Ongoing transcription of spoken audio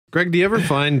Greg, do you ever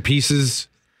find pieces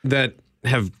that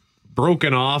have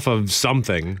broken off of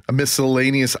something? A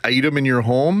miscellaneous item in your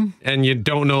home? And you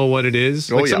don't know what it is?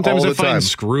 Oh, yeah, sometimes all I the time. find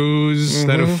screws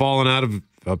that have fallen out of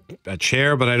a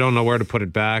chair, but I don't know where to put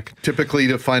it back. Typically,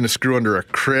 to find a screw under a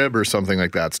crib or something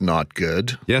like that's not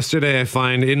good. Yesterday, I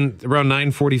find around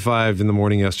 9:45 in the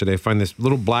morning yesterday, I find this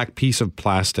little black piece of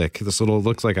plastic. This little,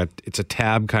 looks like it's a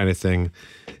tab kind of thing.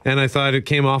 And I thought it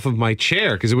came off of my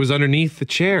chair because it was underneath the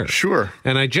chair. Sure.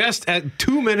 And I just,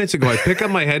 2 minutes ago, I pick up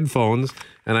my headphones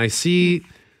and I see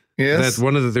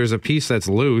that there's a piece that's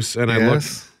loose. And I look,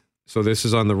 so this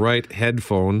is on the right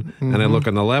headphone. And I look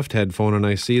on the left headphone and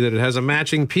I see that it has a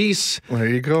matching piece. There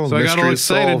you go. So I got all Mystery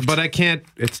excited, solved. but I can't,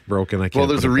 it's broken. I can't. Well,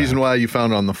 there's a reason why you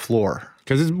found it on the floor.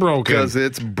 Because it's broken. Because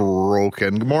it's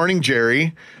broken. Good morning,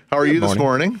 Jerry. How are you this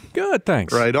morning? Good,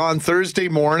 thanks. Right on Thursday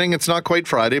morning. It's not quite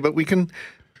Friday, but we can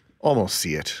almost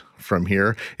see it from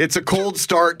here. It's a cold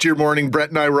start to your morning. Brett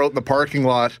and I were out in the parking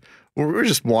lot. We were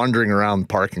just wandering around the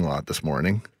parking lot this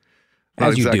morning. Not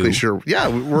As you exactly do. sure. Yeah,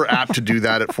 we're apt to do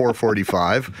that at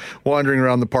 4:45, wandering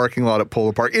around the parking lot at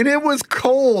Polo Park. And it was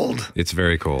cold. It's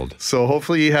very cold. So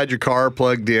hopefully you had your car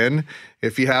plugged in.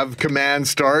 If you have command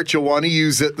start, you'll want to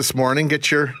use it this morning.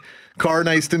 Get your car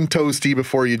nice and toasty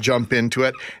before you jump into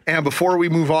it. And before we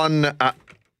move on,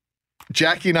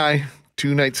 Jackie and I,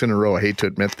 2 nights in a row, I hate to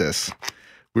admit this,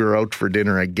 we were out for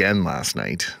dinner again last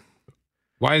night.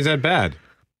 Why is that bad?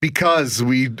 Because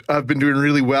we have been doing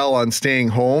really well on staying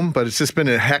home, but it's just been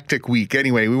a hectic week.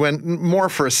 Anyway, we went more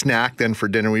for a snack than for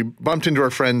dinner. We bumped into our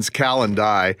friends Cal and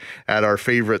Di at our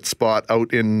favorite spot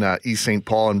out in East St.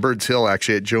 Paul and Birds Hill,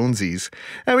 actually, at Jonesy's.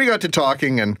 And we got to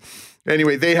talking, and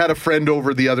anyway, they had a friend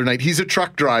over the other night. He's a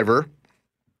truck driver.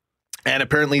 And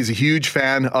apparently he's a huge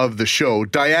fan of the show.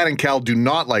 Diane and Cal do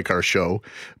not like our show,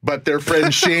 but their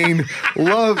friend Shane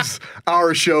loves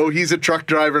our show. He's a truck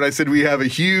driver, and I said we have a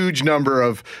huge number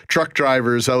of truck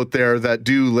drivers out there that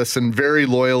do listen very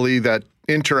loyally, that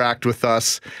interact with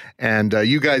us, and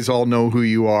you guys all know who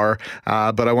you are,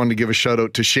 but I wanted to give a shout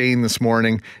out to Shane this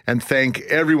morning and thank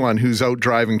everyone who's out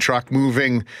driving truck,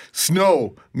 moving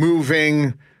snow,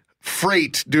 moving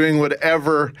freight, doing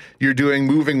whatever you're doing,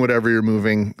 moving whatever you're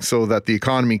moving so that the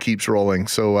economy keeps rolling.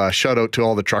 So shout out to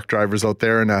all the truck drivers out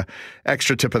there, and a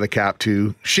extra tip of the cap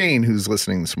to Shane who's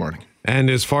listening this morning.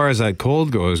 And as far as that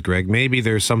cold goes, Greg, maybe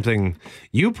there's something,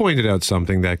 you pointed out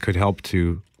something that could help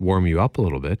to warm you up a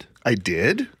little bit. I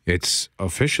did? It's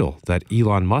official that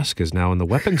Elon Musk is now in the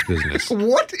weapons business.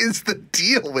 What is the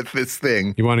deal with this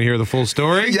thing? You want to hear the full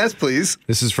story? Yes, please.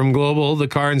 This is from Global. The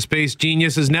car and space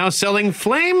genius is now selling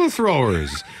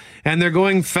flamethrowers, and they're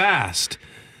going fast.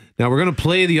 Now, we're going to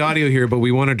play the audio here, but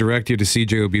we want to direct you to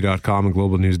CJOB.com and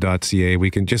globalnews.ca. We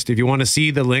can just, if you want to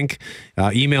see the link,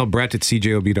 email Brett at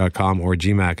CJOB.com or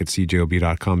GMAC at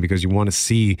CJOB.com because you want to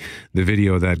see the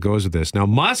video that goes with this. Now,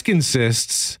 Musk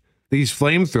insists these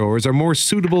flamethrowers are more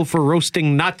suitable for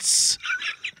roasting nuts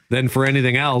than for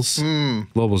anything else.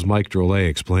 Global's Mike Drolet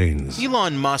explains.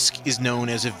 Elon Musk is known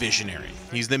as a visionary.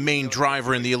 He's the main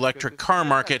driver in the electric car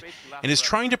market and is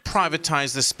trying to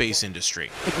privatize the space industry.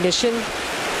 Ignition,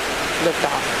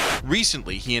 liftoff.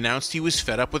 Recently, he announced he was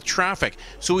fed up with traffic,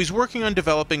 so he's working on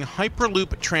developing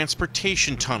Hyperloop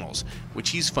transportation tunnels,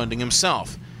 which he's funding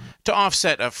himself. To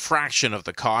offset a fraction of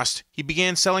the cost, he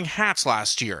began selling hats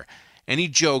last year, and he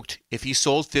joked if he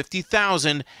sold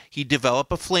 50,000, he'd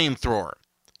develop a flamethrower.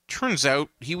 Turns out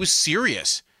he was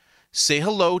serious. "Say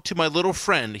hello to my little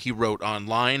friend," he wrote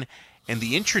online, and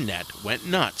the internet went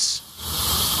nuts.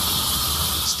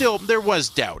 Still, there was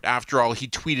doubt. After all, he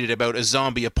tweeted about a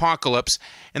zombie apocalypse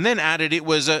and then added it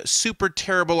was a super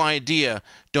terrible idea,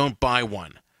 don't buy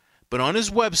one. But on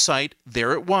his website,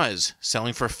 there it was,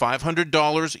 selling for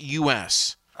 $500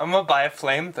 US. I'm gonna buy a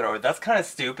flamethrower. That's kind of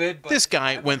stupid. But This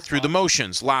guy went through the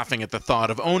motions, laughing at the thought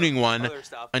of owning one,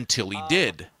 until he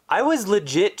did. I was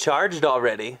legit charged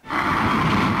already.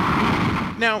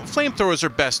 Now, flamethrowers are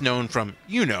best known from,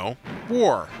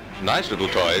 war. Nice little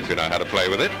toy if you know how to play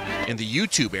with it. In the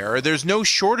YouTube era, there's no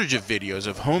shortage of videos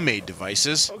of homemade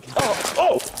devices.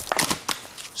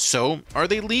 So, are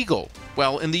they legal?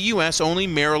 Well, in the US, only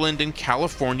Maryland and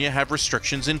California have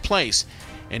restrictions in place.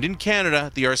 And in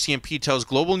Canada, the RCMP tells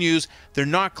Global News they're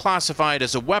not classified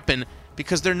as a weapon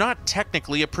because they're not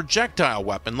technically a projectile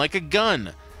weapon like a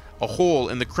gun. A hole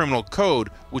in the criminal code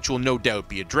which will no doubt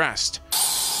be addressed.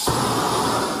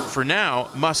 For now,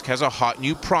 Musk has a hot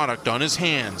new product on his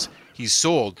hands. He's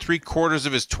sold 3/4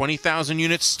 of his 20,000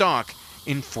 unit stock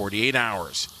in 48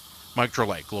 hours. Mike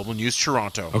Drolet, Global News,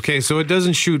 Toronto. Okay, so it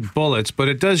doesn't shoot bullets, but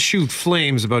it does shoot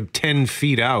flames about 10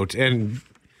 feet out. And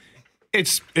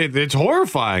It's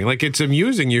horrifying. Like, it's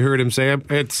amusing. You heard him say,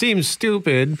 it seems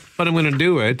stupid, but I'm going to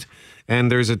do it. And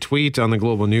there's a tweet on the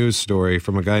Global News story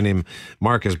from a guy named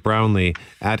Marcus Brownlee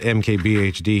at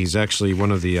MKBHD. He's actually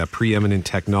one of the preeminent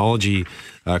technology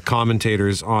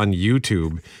commentators on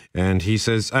YouTube. And he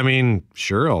says, I mean,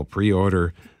 sure, I'll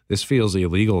pre-order. This feels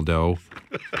illegal, though.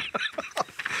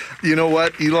 You know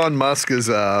what? Elon Musk is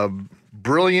a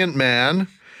brilliant man.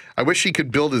 I wish he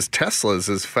could build his Teslas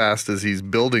as fast as he's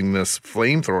building this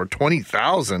flamethrower.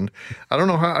 20,000. I don't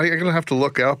know how. I'm going to have to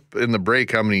look up in the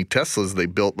break how many Teslas they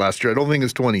built last year. I don't think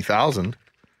it's 20,000.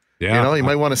 Yeah. You know, you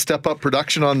might want to step up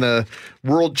production on the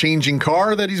world-changing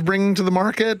car that he's bringing to the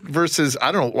market versus,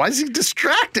 I don't know, why is he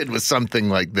distracted with something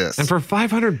like this? And for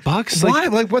 $500? Why?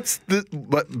 Like, what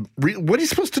are you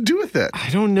supposed to do with it? I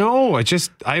don't know.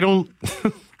 I don't.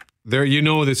 There, you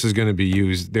know, this is going to be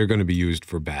used. They're going to be used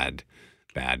for bad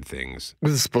things.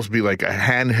 Was this supposed to be like a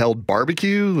handheld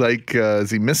barbecue? Like,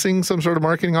 is he missing some sort of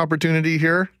marketing opportunity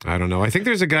here? I don't know. I think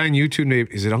there's a guy on YouTube named,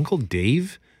 is it Uncle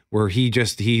Dave? Where he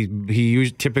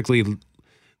typically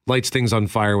lights things on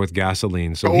fire with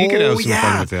gasoline. So he could have some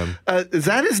fun with him. Is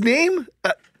that his name?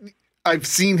 I've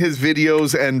seen his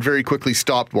videos and very quickly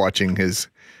stopped watching his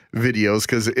videos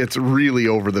because it's really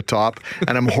over the top,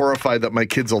 and I'm horrified that my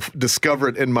kids will discover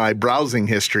it in my browsing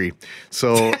history.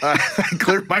 So I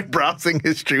clear my browsing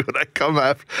history when I come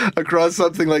across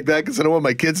something like that because I don't want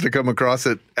my kids to come across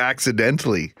it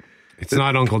accidentally. It's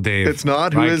not Uncle Dave. It's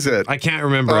not? Who is it? I can't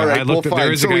remember. All right, I looked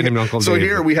there is a guy named Uncle Dave. So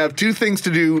here we have two things to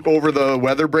do over the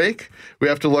weather break. We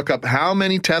have to look up how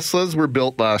many Teslas were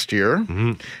built last year,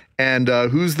 and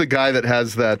who's the guy that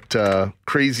has that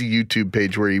crazy YouTube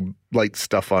page where he lights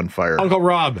stuff on fire. Uncle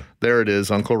Rob. There it is,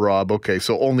 Uncle Rob. Okay,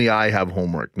 so only I have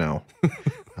homework now.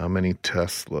 How many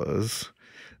Teslas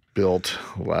built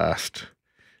last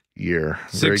year?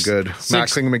 Very good.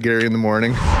 Maxing McGarry in the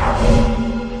morning.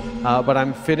 But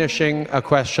I'm finishing a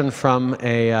question from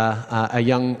a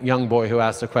young boy who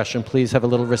asked a question. Please have a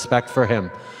little respect for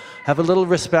him. Have a little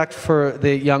respect for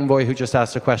the young boy who just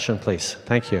asked a question, please.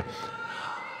 Thank you.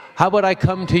 How about I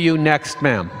come to you next,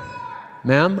 ma'am?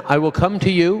 Ma'am, I will come to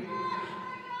you.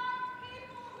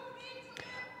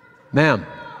 Ma'am,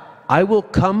 I will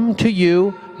come to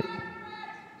you.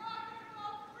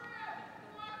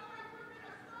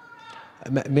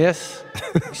 Miss,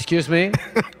 excuse me.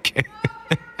 Okay.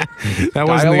 That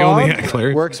wasn't the only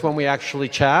heckler. Works when we actually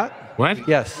chat. What?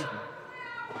 Yes.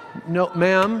 No,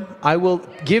 ma'am, I will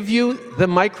give you the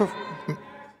microphone.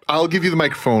 I'll give you the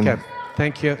microphone. Okay.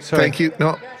 Thank you. Sorry. Thank you.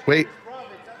 No, wait.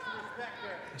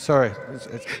 Sorry.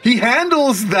 He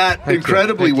handles that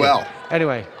incredibly well.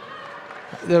 Anyway,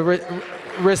 the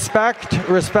respect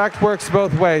works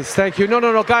both ways. Thank you.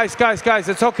 No, guys,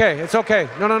 it's okay. It's okay.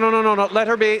 No. Let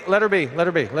her be.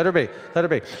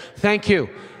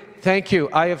 Thank you.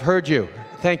 I have heard you.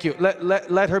 Thank you.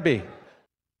 Let her be.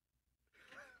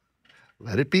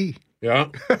 Let it be. Yeah.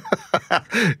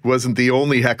 Wasn't the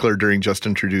only heckler during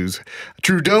Justin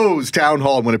Trudeau's town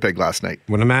hall in Winnipeg last night.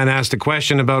 When a man asked a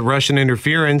question about Russian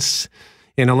interference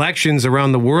in elections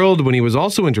around the world, when he was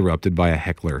also interrupted by a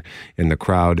heckler in the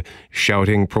crowd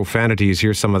shouting profanities.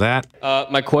 Here's some of that.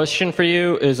 My question for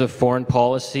you is a foreign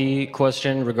policy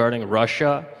question regarding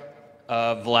Russia.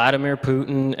 Vladimir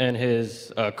Putin and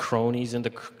his cronies in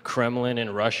the Kremlin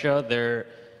in Russia, they're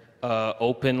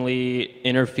openly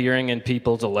interfering in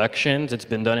people's elections. It's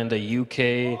been done in the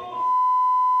UK,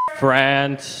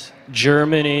 France,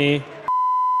 Germany.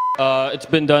 It's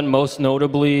been done most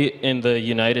notably in the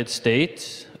United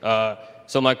States.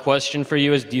 So my question for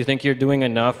you is, do you think you're doing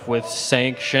enough with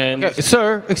sanctions? Okay,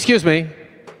 sir, excuse me.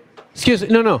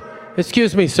 No.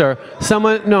 Excuse me, sir.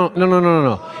 Someone, no.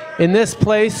 In this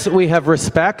place, we have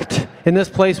respect.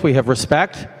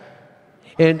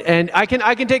 And I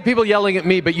can take people yelling at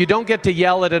me, but you don't get to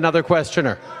yell at another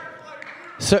questioner.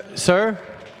 Sir,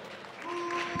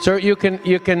 you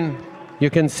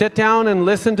can sit down and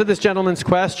listen to this gentleman's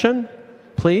question,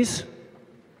 please.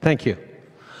 Thank you.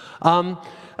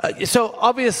 So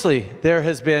obviously, there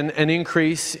has been an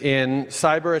increase in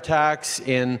cyber attacks,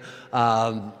 in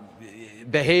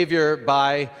behavior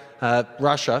by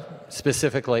Russia,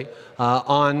 specifically,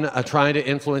 on trying to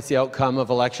influence the outcome of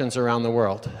elections around the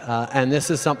world. And this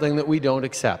is something that we don't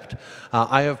accept.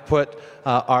 I have put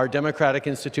our Democratic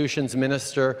Institutions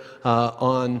Minister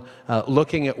on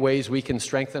looking at ways we can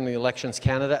strengthen the Elections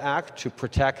Canada Act to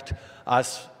protect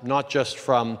us not just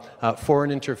from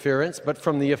foreign interference, but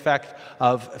from the effect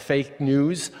of fake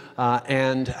news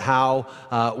and how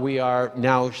we are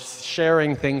now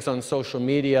sharing things on social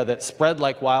media that spread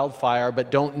like wildfire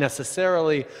but don't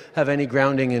necessarily have any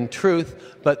grounding in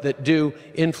truth, but that do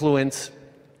influence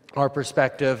our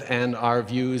perspective and our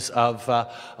views of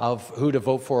who to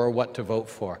vote for or what to vote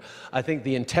for. I think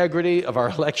the integrity of our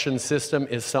election system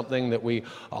is something that we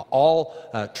all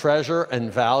treasure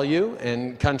and value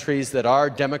in countries that are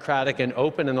democratic and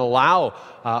open and allow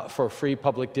for free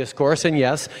public discourse. And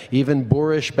yes, even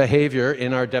boorish behavior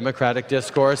in our democratic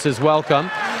discourse is welcome,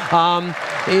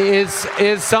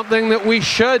 is something that we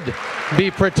should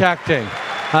be protecting.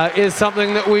 Is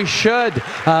something that we should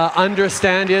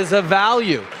understand is a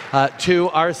value to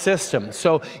our system.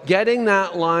 So getting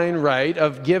that line right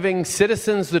of giving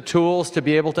citizens the tools to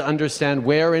be able to understand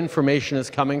where information is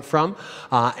coming from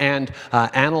and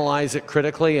analyze it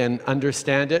critically and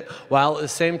understand it, while at the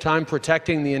same time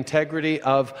protecting the integrity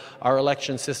of our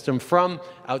election system from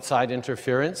outside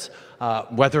interference,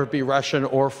 whether it be Russian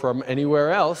or from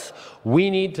anywhere else,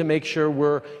 we need to make sure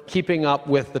we're keeping up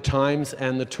with the times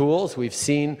and the tools. We've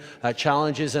seen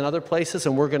challenges in other places,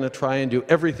 and we're going to try and do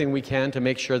everything we can to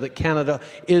make sure that Canada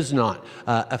is not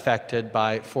affected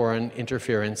by foreign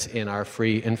interference in our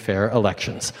free and fair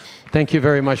elections. Thank you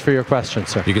very much for your question,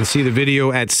 sir. You can see the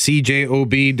video at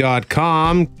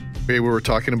CJOB.com. Okay, we were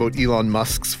talking about Elon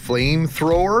Musk's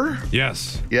flamethrower.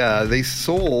 Yes. Yeah, they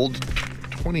sold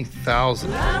 20,000.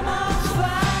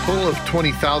 Full of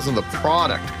 20,000 the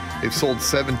product. They've sold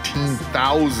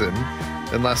 17,000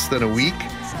 in less than a week.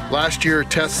 Last year,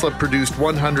 Tesla produced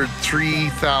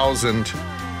 103,000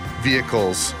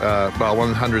 vehicles.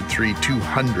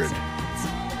 103,200. Did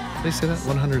they say that?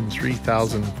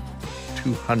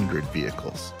 103,200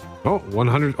 vehicles. Oh,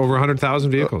 over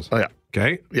 100,000 vehicles. Oh, yeah.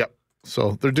 Okay. Yeah.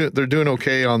 So they're doing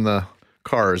okay on the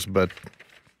cars, but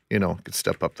could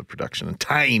step up the production a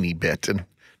tiny bit and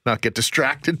not get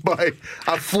distracted by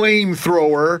a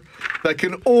flamethrower that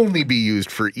can only be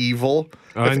used for evil.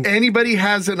 If anybody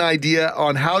has an idea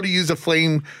on how to use a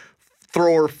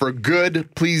flamethrower for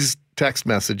good, please text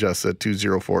message us at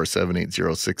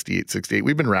 204-780-6868.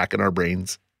 We've been racking our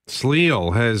brains.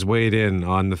 Sleal has weighed in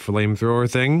on the flamethrower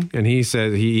thing, and he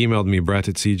said, he emailed me, Brett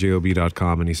at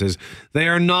CJOB.com, and he says, they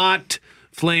are not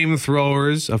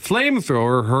flamethrowers. A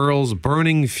flamethrower hurls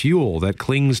burning fuel that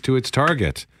clings to its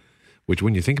target. Which,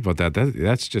 when you think about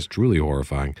that's just truly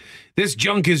horrifying. This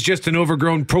junk is just an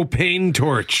overgrown propane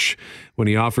torch. When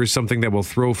he offers something that will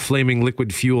throw flaming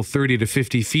liquid fuel 30 to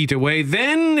 50 feet away,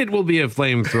 then it will be a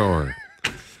flamethrower.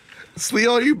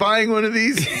 Sleal, are you buying one of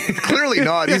these? Clearly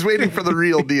not. He's waiting for the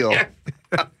real deal.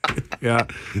 Yeah.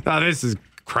 Oh, this is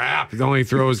crap. It only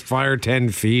throws fire 10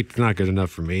 feet. It's not good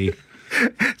enough for me.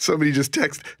 Somebody just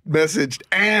messaged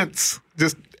ants.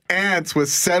 Just ants with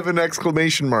 7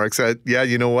 exclamation marks. Yeah,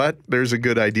 you know what? There's a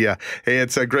good idea. Hey,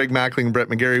 it's Greg Mackling and Brett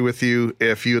McGarry with you.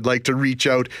 If you'd like to reach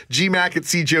out,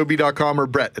 gmac@cjob.com or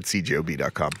Brett at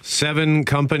cjob.com. 7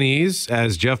 companies,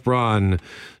 as Jeff Braun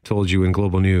told you in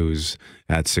Global News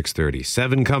at 6:30.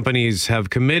 7 companies have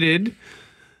committed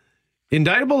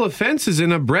indictable offenses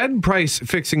in a bread price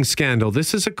fixing scandal.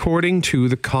 This is according to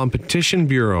the Competition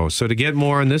Bureau. So to get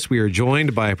more on this, we are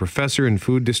joined by a professor in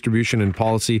food distribution and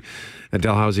policy at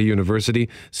Dalhousie University,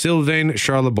 Sylvain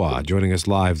Charlebois, joining us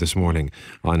live this morning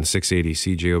on 680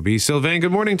 CJOB. Sylvain,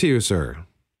 good morning to you, sir.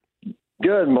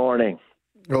 Good morning.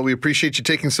 Well, we appreciate you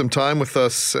taking some time with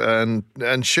us and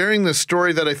sharing this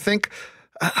story that I think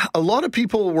a lot of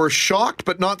people were shocked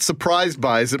but not surprised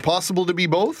by. Is it possible to be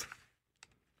both?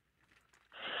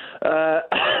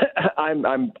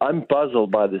 I'm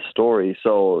puzzled by this story.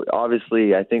 So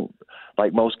obviously, I think,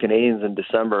 like most Canadians in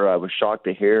December, I was shocked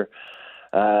to hear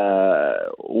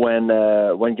when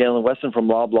Galen Weston from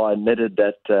Loblaw admitted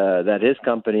that his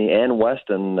company and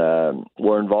Weston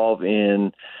were involved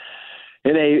in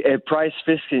a price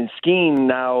fixing scheme.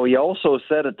 Now, he also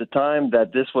said at the time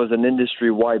that this was an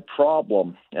industry-wide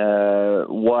problem.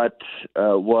 What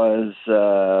was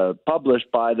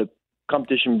published by the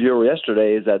Competition Bureau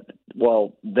yesterday is that,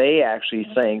 well, they actually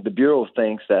think, the Bureau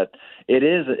thinks that it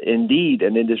is indeed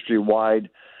an industry-wide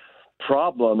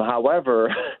problem.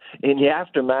 However, in the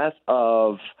aftermath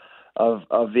of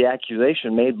the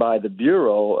accusation made by the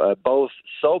Bureau, both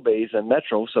Sobeys and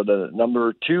Metro, so the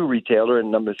number 2 retailer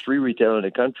and number 3 retailer in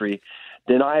the country,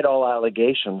 denied all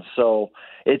allegations. So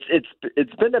it's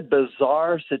been a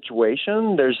bizarre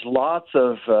situation. There's lots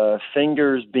of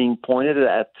fingers being pointed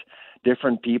at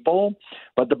different people.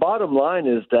 But the bottom line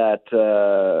is that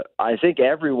I think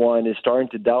everyone is starting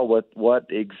to doubt what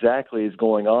exactly is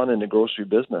going on in the grocery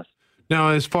business. Now,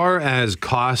 as far as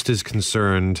cost is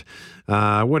concerned,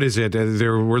 what is it?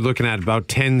 We're looking at about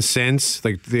 10 cents.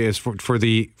 Like for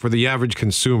the average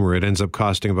consumer, it ends up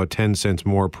costing about 10 cents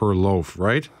more per loaf,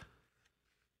 right?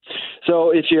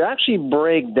 So if you actually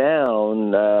break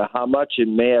down how much it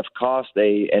may have cost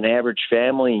an average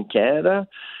family in Canada,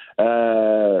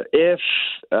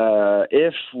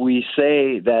 if we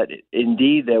say that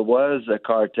indeed there was a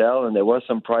cartel and there was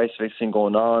some price fixing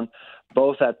going on,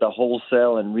 both at the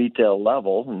wholesale and retail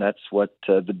level, and that's what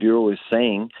the Bureau is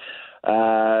saying,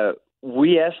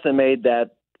 we estimate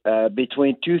that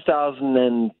between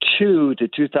 2002 to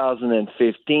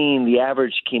 2015, the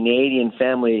average Canadian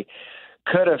family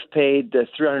could have paid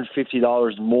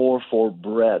 $350 more for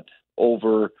bread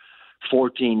over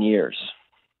 14 years.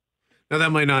 Now,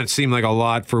 that might not seem like a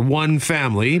lot for one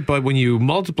family, but when you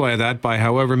multiply that by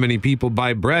however many people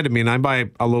buy bread, I mean, I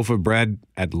buy a loaf of bread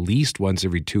at least once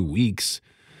every 2 weeks.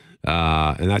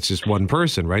 And that's just one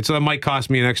person, right? So that might cost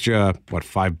me an extra,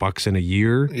 $5 in a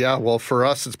year? Yeah, well, for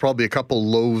us, it's probably a couple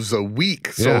loaves a week.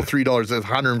 So $3 is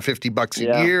 $150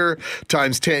 a year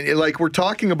times 10. Like, we're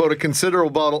talking about a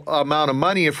considerable amount of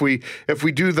money if we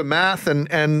do the math.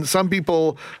 And some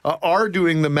people are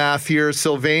doing the math here,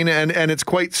 Sylvain, and it's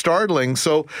quite startling.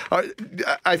 So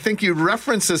I think you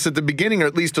referenced this at the beginning, or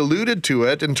at least alluded to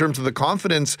it, in terms of the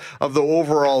confidence of the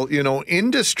overall,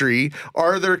 industry.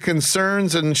 Are there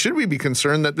concerns, and should we be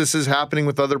concerned that this is happening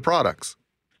with other products?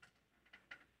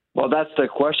 Well, that's the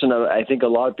question I think a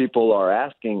lot of people are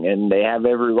asking, and they have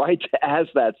every right to ask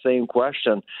that same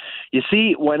question. You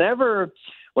see, whenever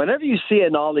you see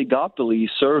an oligopoly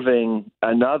serving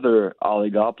another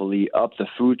oligopoly up the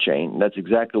food chain, that's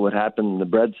exactly what happened in the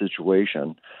bread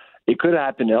situation. It could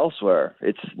happen elsewhere.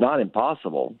 It's not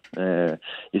impossible.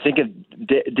 You think of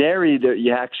dairy,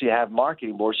 you actually have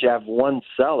marketing boards. You have one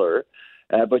seller,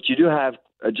 but you do have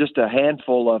just a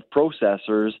handful of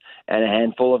processors and a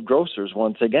handful of grocers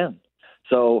once again.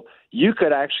 So you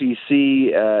could actually see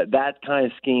that kind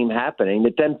of scheme happening. The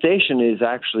temptation is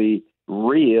actually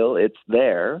real. It's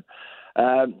there.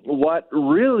 What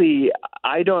really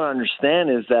I don't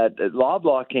understand is that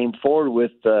Loblaw came forward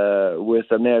with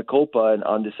a mea culpa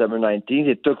on December 19th.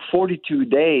 It took 42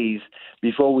 days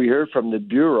before we heard from the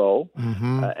Bureau.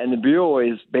 And the Bureau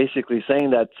is basically saying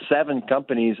that 7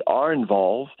 companies are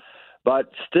involved.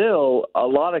 But still, a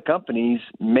lot of companies,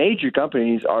 major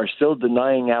companies, are still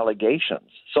denying allegations.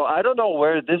 So I don't know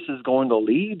where this is going to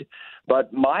lead,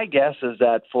 but my guess is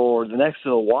that for the next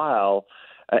little while,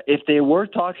 if they were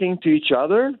talking to each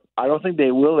other, I don't think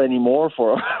they will anymore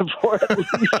for at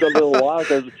least a little while,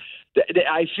 because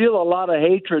I feel a lot of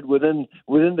hatred within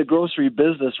the grocery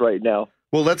business right now.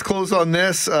 Well, let's close on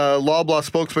this. Loblaw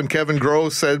spokesman Kevin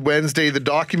Gross said Wednesday the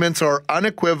documents are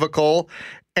unequivocal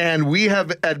and we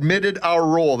have admitted our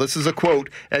role. This is a quote,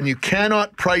 and you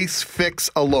cannot price fix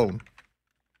alone.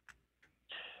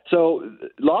 So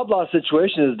Loblaw's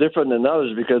situation is different than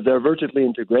others because they're vertically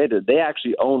integrated. They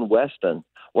actually own Weston,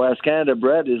 whereas Canada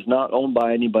Bread is not owned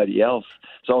by anybody else.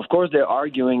 So, of course, they're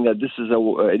arguing that this is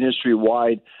an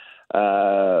industry-wide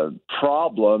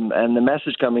problem, and the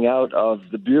message coming out of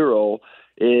the Bureau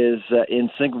is in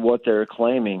sync with what they're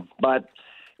claiming. But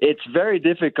it's very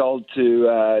difficult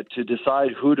to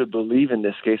decide who to believe in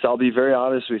this case. I'll be very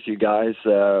honest with you guys.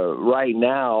 Right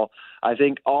now, I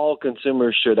think all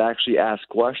consumers should actually ask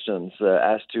questions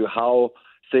as to how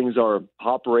things are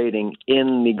operating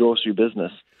in the grocery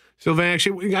business. Sylvain,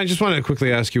 actually, I just want to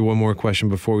quickly ask you one more question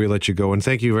before we let you go. And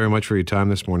thank you very much for your time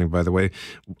this morning, by the way.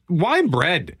 Why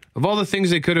bread? Of all the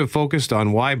things they could have focused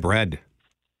on, why bread?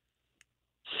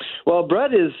 Well,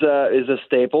 bread is a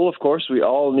staple. Of course, we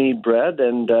all need bread,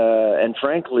 and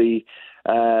frankly,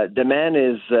 demand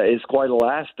is quite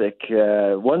elastic.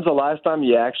 When's the last time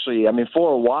you actually? I mean,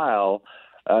 for a while,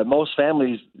 most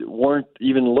families weren't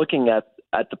even looking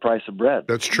at the price of bread.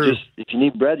 That's true. If you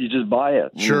need bread, you just buy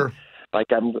it. Sure. Like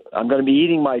I'm going to be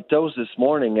eating my toast this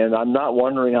morning, and I'm not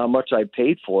wondering how much I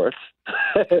paid for it.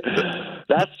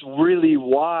 That's really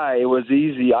why it was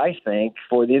easy, I think,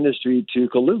 for the industry to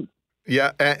collude.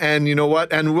 Yeah, and you know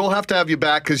what? And we'll have to have you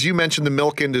back because you mentioned the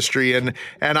milk industry, and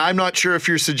I'm not sure if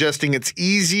you're suggesting it's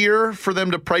easier for them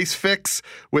to price fix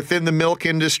within the milk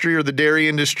industry or the dairy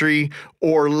industry,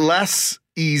 or less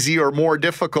easy or more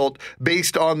difficult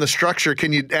based on the structure.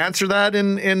 Can you answer that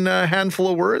in a handful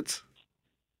of words?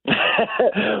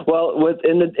 Well,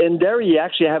 in dairy, you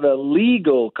actually have a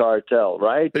legal cartel,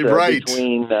 right? Right.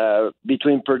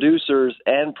 Between producers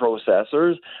and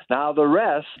processors. Now, the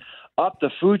rest up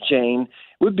the food chain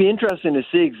would be interesting to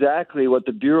see exactly what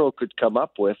the Bureau could come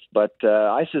up with, but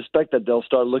I suspect that they'll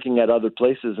start looking at other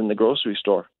places in the grocery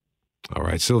store. All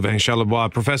right, Sylvain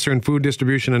Charlebois, professor in food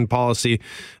distribution and policy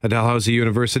at Dalhousie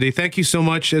University. Thank you so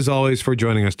much, as always, for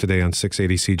joining us today on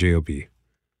 680 CJOB.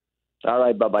 All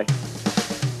right, bye-bye.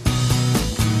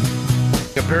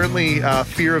 Apparently,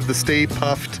 Fear of the Stay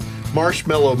Puft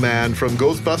Marshmallow Man from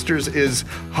Ghostbusters is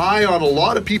high on a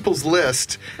lot of people's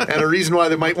list, and a reason why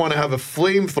they might want to have a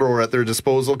flamethrower at their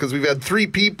disposal, because we've had 3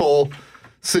 people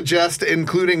suggest,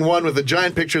 including one with a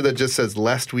giant picture that just says,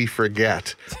 "Lest we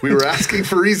forget." We were asking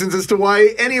for reasons as to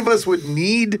why any of us would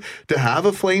need to have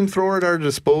a flamethrower at our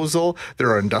disposal.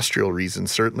 There are industrial reasons,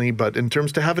 certainly, but in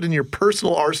terms to have it in your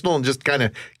personal arsenal and just kind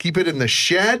of keep it in the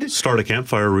shed. Start a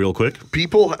campfire real quick.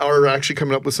 People are actually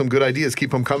coming up with some good ideas. Keep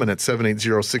them coming at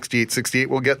 780-6868.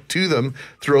 We'll get to them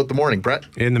throughout the morning. Brett?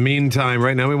 In the meantime,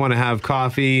 right now we want to have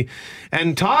coffee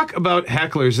and talk about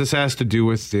hecklers. This has to do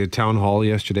with the town hall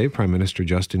yesterday. Prime Minister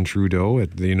Justin Trudeau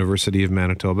at the University of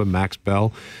Manitoba, Max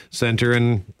Bell Center.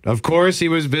 And of course, he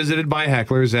was visited by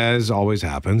hecklers, as always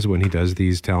happens when he does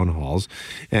these town halls.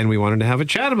 And we wanted to have a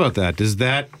chat about that. Is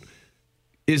that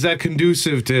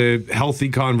conducive to healthy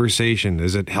conversation?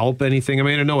 Does it help anything? I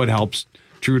mean, I know it helps.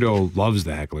 Trudeau loves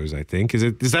the hecklers, I think.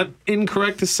 Is that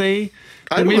incorrect to say?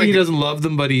 Maybe he doesn't love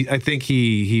them, but I think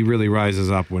he really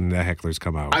rises up when the hecklers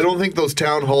come out. I don't think those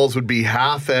town halls would be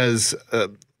half as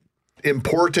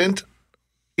important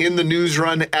in the news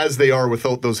run as they are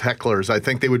without those hecklers. I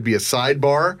think they would be a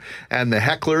sidebar, and the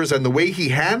hecklers and the way he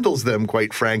handles them,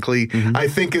 quite frankly, I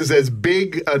think is as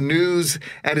big a news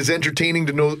and as entertaining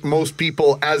to most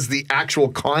people as the actual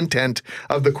content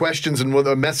of the questions and what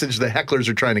the message the hecklers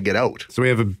are trying to get out. So we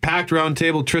have a packed round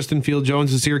table. Tristan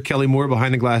Field-Jones is here, Kelly Moore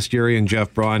behind the glass, Jerry and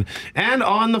Jeff Braun, and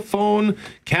on the phone,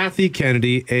 Kathy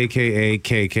Kennedy, a.k.a.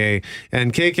 KK.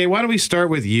 And KK, why don't we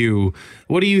start with you?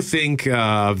 What do you think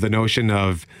of the notion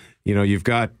of, you've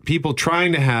got people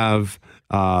trying to have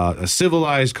a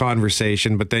civilized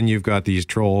conversation, but then you've got these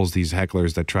trolls, these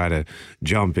hecklers that try to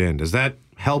jump in. Does that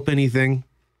help anything?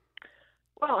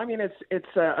 Well, I mean, it's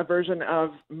a version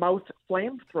of mouth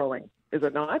flame throwing, is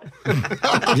it not?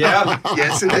 Yeah.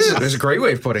 Yes, it is. There's a great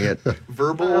way of putting it.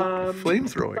 Verbal flame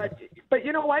throwing. But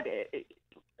you know what?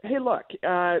 Hey, look,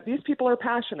 these people are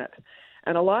passionate.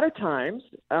 And a lot of times,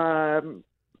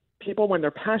 people, when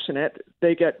they're passionate,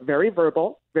 they get very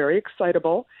verbal, very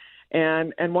excitable,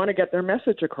 and want to get their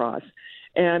message across.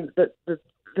 And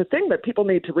the thing that people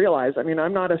need to realize, I mean,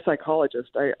 I'm not a psychologist.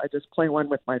 I just play one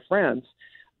with my friends.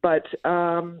 But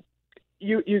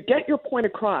you get your point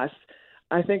across,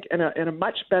 I think, in a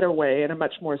much better way, in a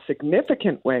much more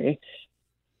significant way,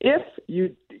 if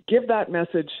you give that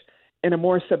message in a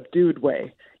more subdued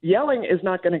way. Yelling is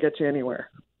not going to get you anywhere.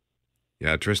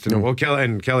 Yeah, Tristan. Well,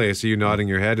 Kelly, I see you nodding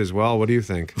your head as well. What do you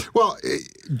think? Well,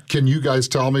 can you guys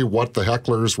tell me what the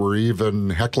hecklers were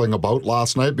even heckling about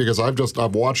last night? Because I've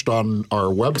watched on our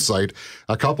website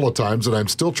a couple of times, and I'm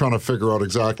still trying to figure out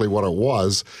exactly what it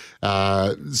was.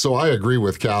 So I agree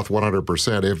with Kath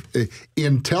 100%. If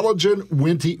intelligent,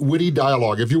 witty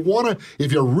dialogue. If you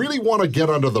really want to get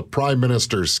under the Prime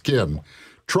Minister's skin,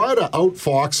 try to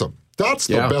outfox him. That's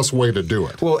the best way to do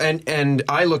it. Well, and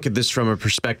I look at this from a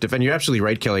perspective, and you're absolutely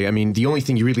right, Kelly. I mean, the only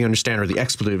thing you really understand are the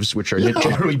expletives, which are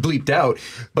generally bleeped out.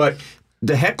 But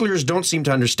the hecklers don't seem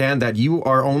to understand that you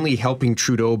are only helping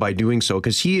Trudeau by doing so,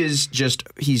 because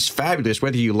he's fabulous,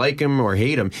 whether you like him or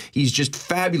hate him. He's just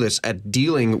fabulous at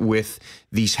dealing with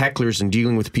these hecklers and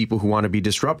dealing with people who want to be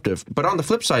disruptive. But on the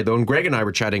flip side, though, and Greg and I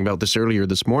were chatting about this earlier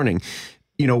this morning,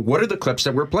 what are the clips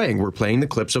that we're playing? We're playing the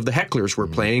clips of the hecklers. We're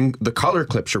playing the color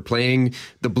clips. We're playing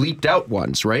the bleeped out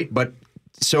ones, right? But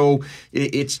so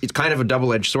it's kind of a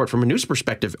double-edged sword. From a news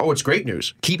perspective, it's great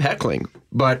news. Keep heckling.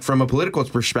 But from a political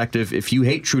perspective, if you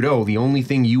hate Trudeau, the only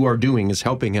thing you are doing is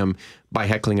helping him by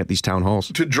heckling at these town halls.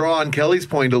 To draw on Kelly's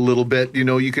point a little bit,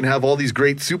 you can have all these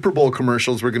great Super Bowl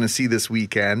commercials we're going to see this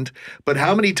weekend, but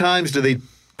how many times do they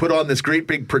put on this great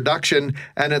big production,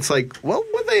 and it's like, well,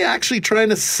 were they actually trying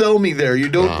to sell me there? You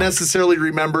don't necessarily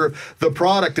remember the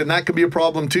product, and that could be a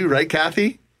problem too, right,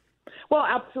 Kathy? Well,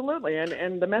 absolutely,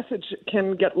 and the message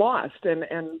can get lost. And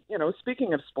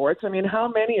speaking of sports, I mean, how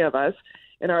many of us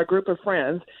in our group of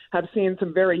friends have seen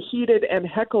some very heated and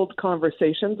heckled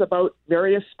conversations about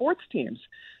various sports teams?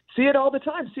 See it all the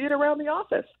time. See it around the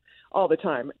office all the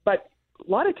time. But a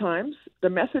lot of times,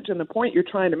 the message and the point you're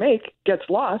trying to make gets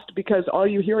lost because all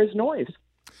you hear is noise.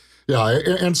 Yeah,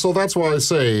 and so that's why I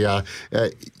say, and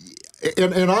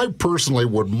I personally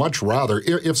would much rather,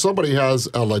 if somebody has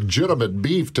a legitimate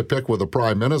beef to pick with the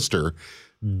Prime Minister,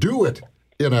 do it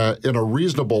in a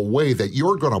reasonable way that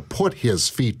you're going to put his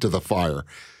feet to the fire.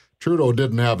 Trudeau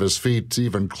didn't have his feet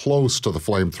even close to the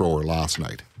flamethrower last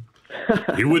night.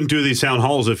 He wouldn't do these town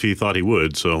halls if he thought he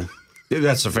would, so.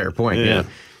 That's a fair point, yeah.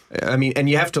 I mean, and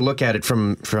you have to look at it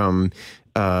from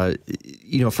a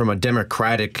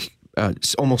democratic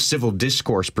almost civil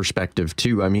discourse perspective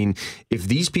too. I mean, if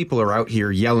these people are out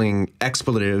here yelling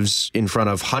expletives in front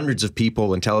of hundreds of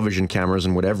people and television cameras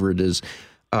and whatever it is,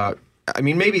 I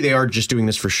mean, maybe they are just doing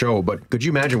this for show, but could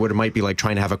you imagine what it might be like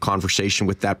trying to have a conversation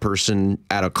with that person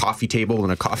at a coffee table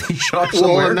in a coffee shop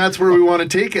somewhere? Well, and that's where we want to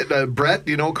take it. Brett,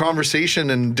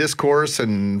 conversation and discourse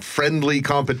and friendly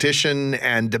competition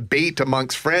and debate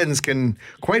amongst friends can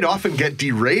quite often get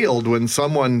derailed when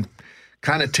someone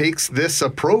kind of takes this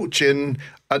approach in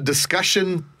a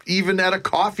discussion, even at a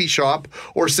coffee shop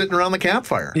or sitting around the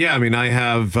campfire. Yeah, I mean, I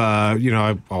have, I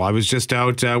was just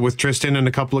out with Tristan and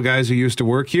a couple of guys who used to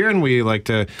work here, and we like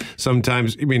to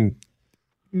sometimes,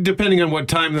 depending on what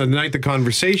time of the night the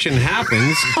conversation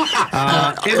happens,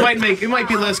 it might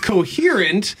be less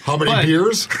coherent. How many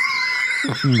beers?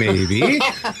 Maybe,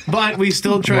 but we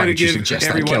still try to give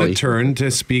everyone a turn to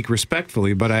speak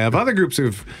respectfully. But I have other groups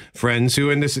of friends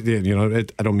who, and this,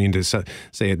 I don't mean to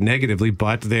say it negatively,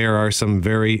 but there are some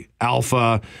very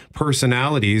alpha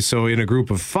personalities. So in a group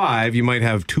of 5, you might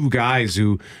have 2 guys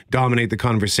who dominate the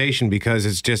conversation because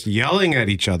it's just yelling at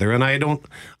each other. And I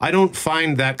don't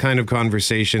find that kind of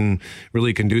conversation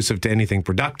really conducive to anything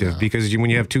productive, because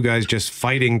when you have 2 guys just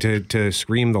fighting to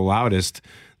scream the loudest,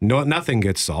 nothing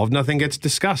gets solved, nothing gets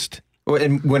discussed.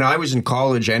 And when I was in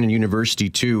college and in university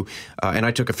too, and I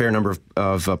took a fair number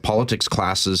of politics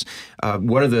classes, I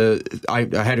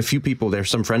had a few people there,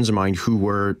 some friends of mine who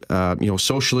were,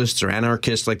 socialists or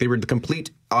anarchists, like they were the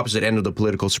complete opposite end of the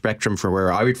political spectrum for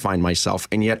where I would find myself.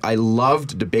 And yet I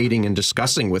loved debating and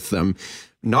discussing with them,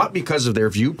 not because of their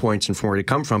viewpoints and from where they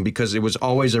come from, because it was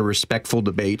always a respectful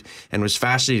debate and was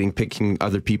fascinating picking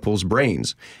other people's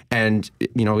brains. And,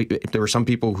 there were some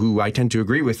people who I tend to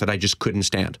agree with that I just couldn't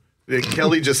stand.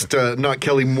 Kelly not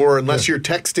Kelly Moore, unless you're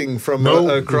texting from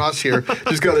across here,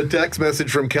 just got a text message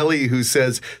from Kelly who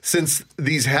says, since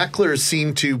these hecklers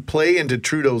seem to play into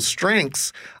Trudeau's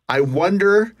strengths, I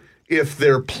wonder if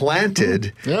they're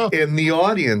planted in the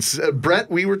audience. Brett,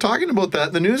 we were talking about that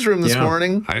in the newsroom this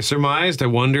morning. I surmised, I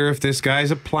wonder if this guy's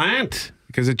a plant,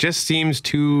 because it just seemed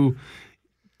too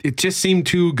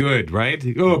good, right?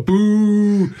 Oh,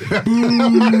 boo, boo.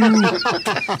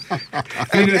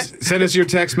 Send us your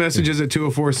text messages at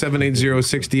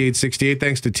 204-780-6868.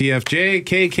 Thanks to TFJ,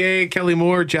 KK, Kelly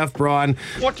Moore, Jeff Braun.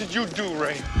 What did you do,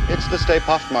 Ray? It's the Stay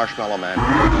Puft Marshmallow Man.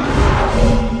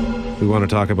 We want to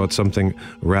talk about something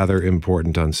rather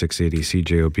important on 680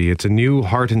 CJOB. It's a new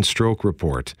heart and stroke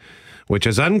report, which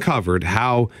has uncovered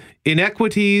how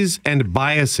inequities and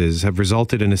biases have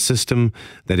resulted in a system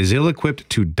that is ill-equipped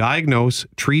to diagnose,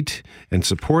 treat, and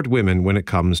support women when it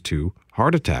comes to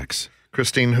heart attacks.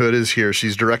 Christine Hood is here.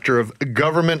 She's Director of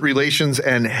Government Relations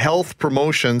and Health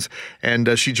Promotions,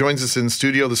 and she joins us in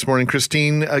studio this morning.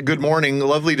 Christine, good morning.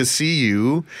 Lovely to see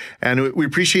you, and we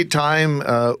appreciate time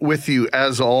with you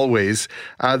as always.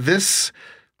 I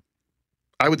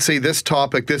would say this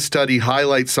topic, this study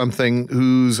highlights something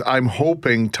whose I'm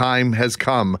hoping time has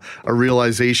come, a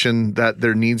realization that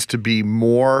there needs to be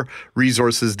more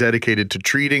resources dedicated to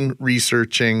treating,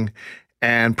 researching,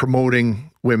 and promoting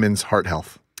women's heart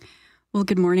health. Well,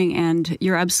 good morning, and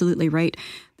you're absolutely right.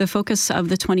 The focus of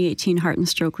the 2018 Heart and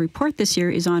Stroke Report this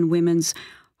year is on women's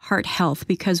heart health,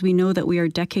 because we know that we are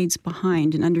decades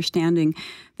behind in understanding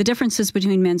the differences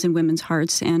between men's and women's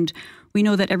hearts. And we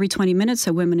know that every 20 minutes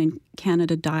a woman in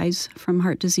Canada dies from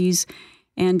heart disease.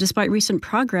 And despite recent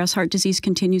progress, heart disease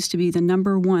continues to be the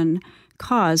number 1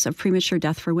 cause of premature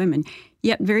death for women.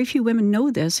 Yet very few women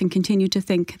know this and continue to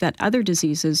think that other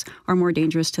diseases are more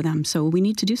dangerous to them. So we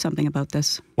need to do something about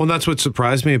this. Well, that's what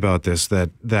surprised me about this,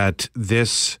 that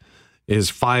this is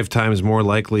 5 times more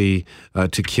likely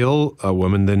to kill a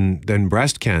woman than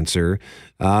breast cancer.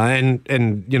 And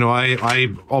I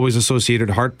always associated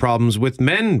heart problems with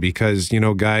men because,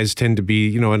 guys tend to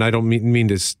be, and I don't mean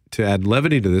to add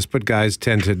levity to this, but guys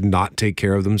tend to not take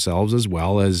care of themselves as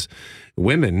well as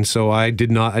women. So I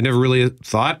never really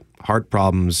thought heart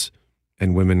problems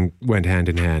and women went hand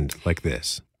in hand like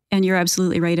this. And you're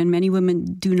absolutely right. And many women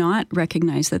do not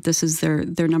recognize that this is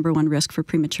their number 1 risk for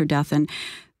premature death. And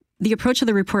the approach of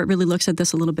the report really looks at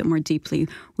this a little bit more deeply.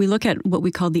 We look at what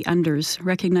we call the unders,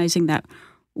 recognizing that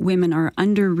women are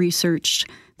under-researched,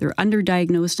 they're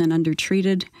under-diagnosed and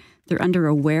under-treated, they're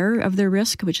under-aware of their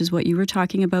risk, which is what you were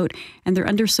talking about, and they're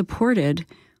under-supported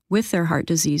with their heart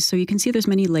disease. So you can see there's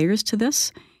many layers to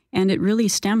this, and it really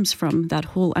stems from that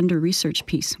whole under-research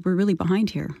piece. We're really behind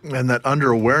here. And that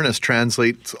under-awareness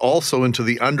translates also into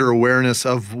the under-awareness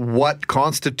of what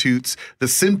constitutes the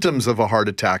symptoms of a heart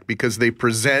attack, because they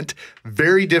present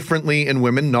very differently in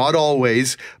women, not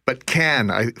always, but can,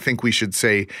 I think we should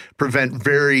say, prevent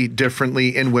very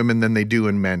differently in women than they do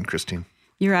in men, Christine.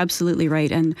 You're absolutely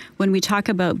right. And when we talk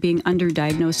about being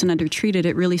underdiagnosed and undertreated,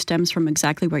 it really stems from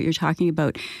exactly what you're talking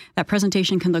about. That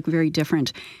presentation can look very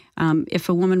different. If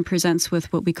a woman presents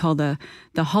with what we call the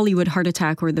Hollywood heart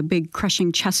attack or the big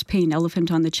crushing chest pain,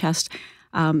 elephant on the chest,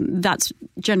 that's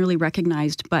generally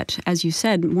recognized. But as you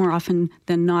said, more often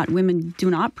than not, women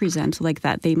do not present like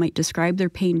that. They might describe their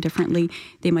pain differently.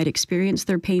 They might experience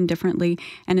their pain differently,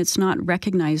 and it's not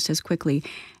recognized as quickly.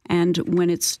 And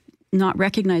when it's not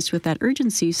recognized with that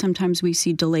urgency, sometimes we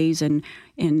see delays in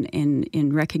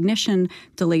recognition,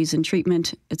 delays in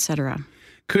treatment, etc.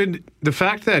 Could the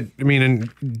fact that,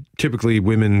 and typically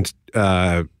women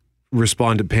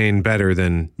respond to pain better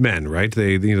than men, right?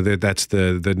 That's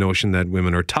the notion that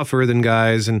women are tougher than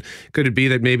guys. And could it be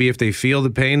that maybe if they feel the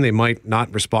pain, they might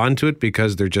not respond to it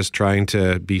because they're just trying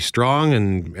to be strong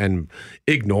and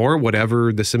ignore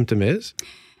whatever the symptom is?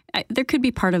 There could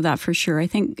be part of that for sure. I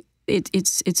think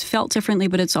it's felt differently,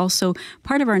 but it's also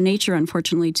part of our nature,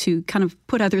 unfortunately, to kind of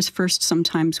put others first.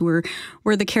 Sometimes we're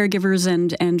the caregivers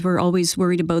and we're always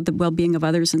worried about the well-being of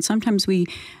others. And sometimes we,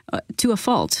 to a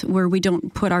fault, where we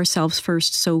don't put ourselves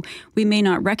first. So we may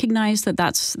not recognize that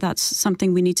that's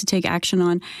something we need to take action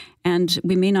on, and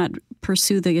we may not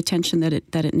pursue the attention that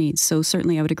it needs. So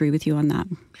certainly I would agree with you on that.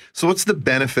 So what's the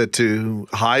benefit to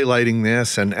highlighting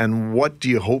this, and what do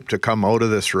you hope to come out of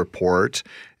this report?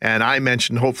 And I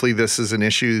mentioned hopefully this is an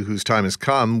issue whose time has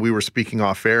come. We were speaking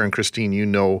off air, and Christine,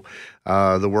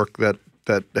 the work that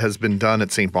has been done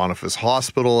at St. Boniface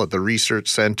Hospital, at the Research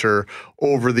Center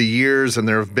over the years, and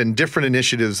there have been different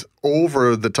initiatives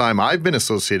over the time I've been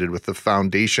associated with the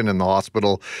foundation and the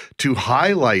hospital to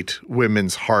highlight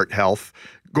women's heart health,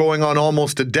 going on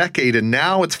almost a decade, and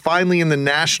now it's finally in the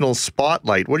national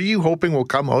spotlight. What are you hoping will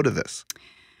come out of this?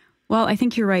 Well, I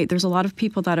think you're right. There's a lot of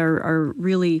people that are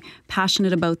really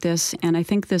passionate about this, and I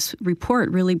think this report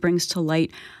really brings to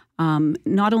light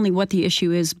not only what the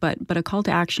issue is, but a call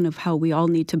to action of how we all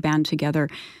need to band together.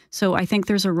 So I think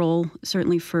there's a role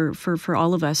certainly for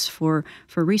all of us, for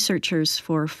researchers,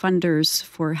 for funders,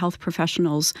 for health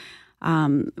professionals,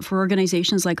 for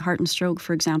organizations like Heart and Stroke,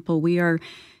 for example. We are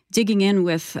digging in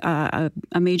with a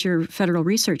major federal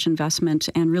research investment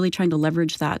and really trying to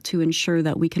leverage that to ensure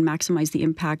that we can maximize the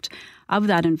impact of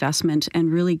that investment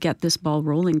and really get this ball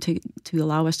rolling to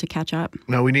allow us to catch up.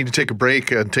 Now we need to take a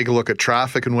break and take a look at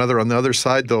traffic and weather. On the other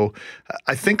side, though,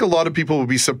 I think a lot of people will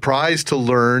be surprised to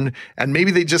learn, and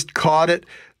maybe they just caught it,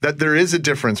 that there is a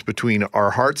difference between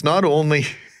our hearts, not only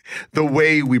the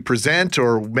way we present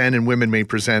or men and women may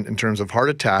present in terms of heart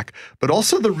attack, but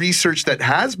also the research that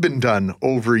has been done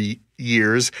over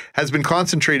years has been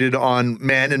concentrated on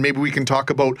men. And maybe we can talk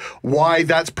about why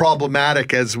that's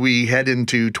problematic as we head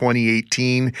into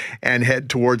 2018 and head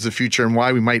towards the future, and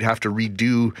why we might have to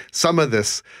redo some of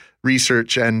this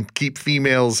research and keep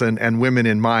females and women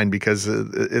in mind, because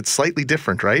it's slightly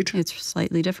different, right? It's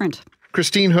slightly different.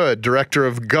 Christine Hood, Director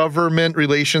of Government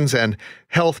Relations and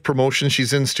Health Promotion.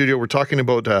 She's in studio. We're talking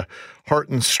about Heart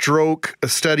and Stroke, a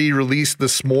study released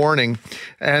this morning,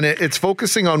 and it's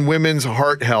focusing on women's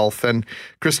heart health. And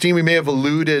Christine, we may have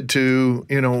alluded to,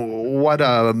 what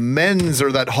a men's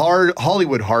or that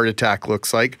Hollywood heart attack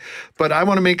looks like, but I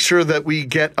want to make sure that we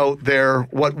get out there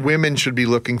what women should be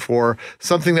looking for,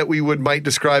 something that we might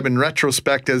describe in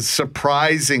retrospect as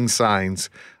surprising signs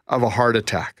of a heart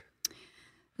attack.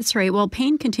 That's right. Well,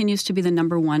 pain continues to be the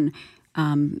number one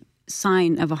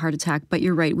sign of a heart attack, but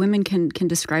you're right. Women can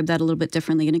describe that a little bit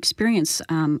differently and experience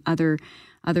other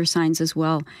signs as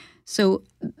well. So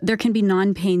there can be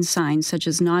non-pain signs such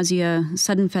as nausea,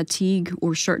 sudden fatigue,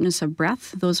 or shortness of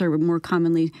breath. Those are more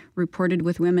commonly reported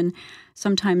with women.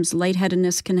 Sometimes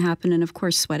lightheadedness can happen, and of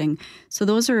course sweating. So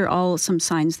those are all some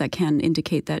signs that can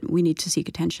indicate that we need to seek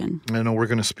attention. I know we're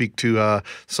going to speak to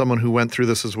someone who went through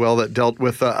this as well, that dealt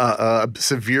with a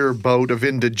severe bout of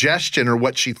indigestion, or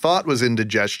what she thought was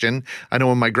indigestion. I know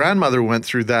when my grandmother went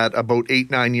through that about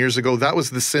 8-9 years ago, that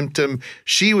was the symptom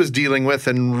she was dealing with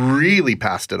and really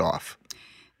passed it off.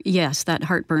 Yes, that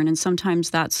heartburn, and sometimes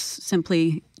that's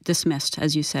simply dismissed,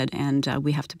 as you said, and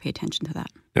we have to pay attention to that.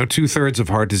 Now, 2/3 of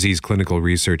heart disease clinical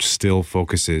research still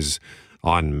focuses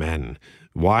on men.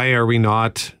 Why are we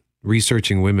not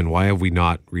researching women? Why have we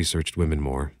not researched women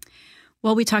more?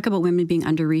 Well, we talk about women being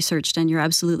under-researched, and you're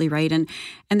absolutely right. And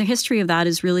the history of that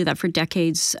is really that for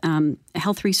decades,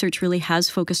 health research really has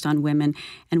focused on women,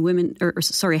 and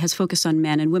has focused on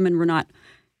men, and women were not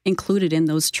included in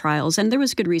those trials. And there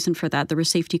was good reason for that. There were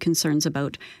safety concerns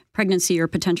about pregnancy or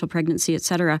potential pregnancy, et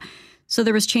cetera. So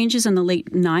there was changes in the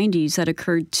late 90s that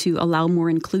occurred to allow more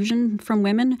inclusion from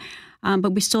women.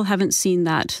 but we still haven't seen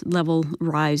that level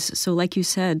rise. So like you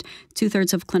said,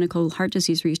 2/3 of clinical heart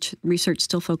disease research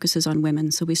still focuses on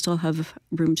women, so we still have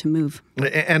room to move.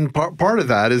 And part of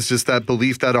that is just that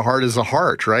belief that a heart is a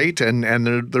heart, right? And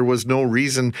there was no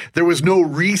reason, there was no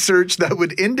research that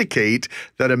would indicate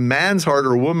that a man's heart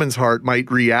or a woman's heart might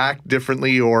react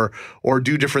differently or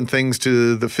do different things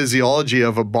to the physiology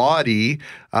of a body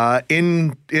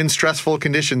in stressful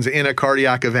conditions in a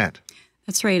cardiac event.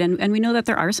 That's right. And we know that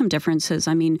there are some differences.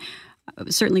 I mean,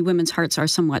 certainly women's hearts are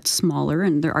somewhat smaller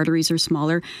and their arteries are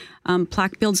smaller.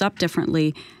 Plaque builds up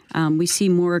differently. We see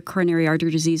more coronary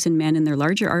artery disease in men in their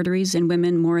larger arteries, and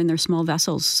women more in their small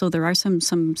vessels. So there are some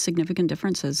significant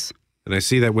differences. And I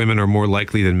see that women are more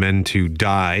likely than men to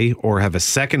die or have a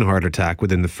second heart attack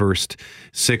within the first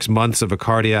 6 months of a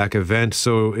cardiac event.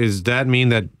 So does that mean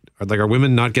that, are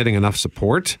women not getting enough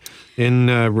support in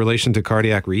relation to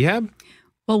cardiac rehab?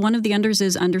 Well, one of the unders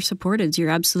is undersupported. You're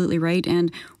absolutely right.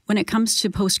 And when it comes to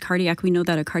post-cardiac, we know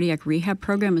that a cardiac rehab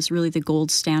program is really the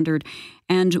gold standard.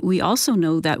 And we also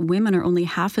know that women are only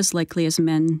half as likely as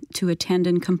men to attend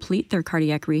and complete their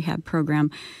cardiac rehab program.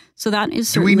 So that is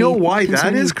certainly. Do we know why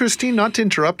concerning. that is, Christine? Not to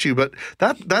interrupt you, but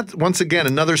that's once again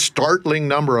another startling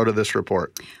number out of this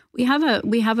report. We have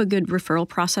a good referral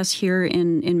process here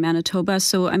in Manitoba.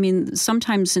 So, I mean,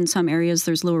 sometimes in some areas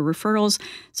there's lower referrals.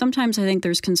 Sometimes I think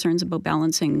there's concerns about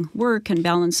balancing work and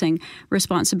balancing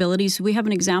responsibilities. We have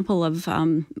an example of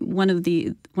one of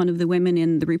the women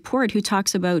in the report who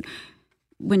talks about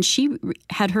when she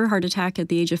had her heart attack at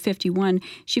the age of 51,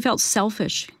 she felt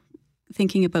selfish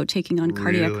thinking about taking on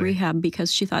cardiac rehab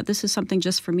because she thought, this is something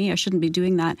just for me. I shouldn't be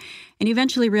doing that. And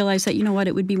eventually realized that, you know what,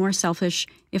 it would be more selfish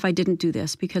if I didn't do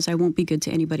this because I won't be good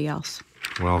to anybody else.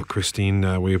 Well,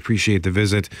 Christine, we appreciate the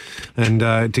visit and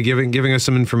to giving us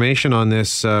some information on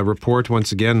this report.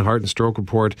 Once again, Heart and Stroke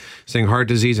Report saying heart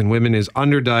disease in women is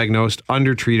underdiagnosed,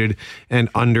 undertreated, and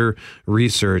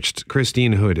under-researched.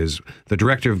 Christine Hood is the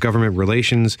Director of Government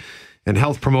Relations and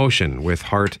Health Promotion with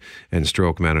Heart and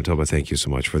Stroke Manitoba. Thank you so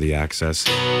much for the access.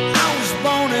 I was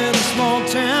born in a small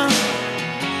town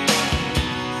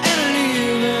and I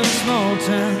live in a small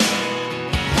town.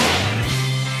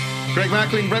 Greg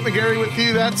Mackling, Brett McGarry with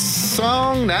you. That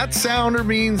sounder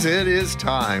means it is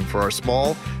time for our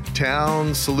small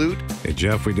town salute. Hey,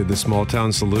 Jeff, we did the small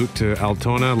town salute to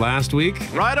Altona last week.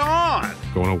 Right on.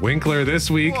 Going to Winkler this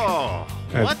week. Whoa.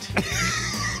 What?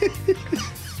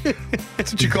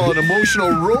 That's what you call an emotional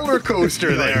roller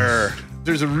coaster there.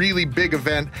 There's a really big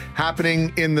event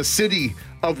happening in the city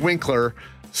of Winkler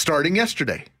starting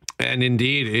yesterday. And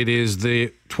indeed, it is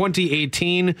the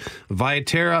 2018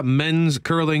 Viterra Men's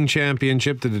Curling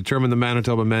Championship to determine the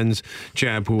Manitoba men's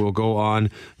champ who will go on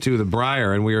to the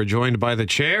Brier. And we are joined by the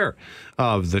chair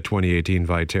of the 2018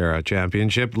 Viterra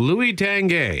Championship, Louis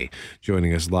Tanguay,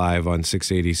 joining us live on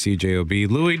 680 CJOB.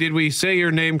 Louis, did we say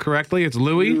your name correctly? It's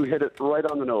Louis? You hit it right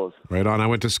on the nose. Right on. I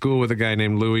went to school with a guy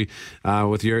named Louis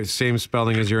with your same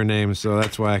spelling as your name, so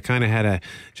that's why I kind of had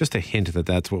just a hint that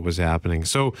that's what was happening.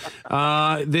 So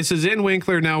this is in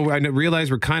Winkler. Now, I realize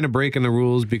we're kind of breaking the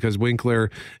rules because Winkler,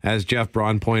 as Jeff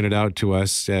Braun pointed out to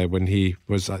us when he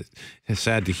was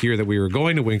sad to hear that we were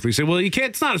going to Winkler, he said, well, you can't,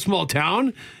 it's not a small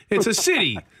town, it's a city.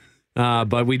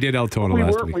 But we did Altona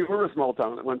last week. We were a small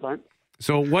town at one time.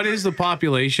 So what is the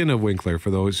population of Winkler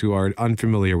for those who are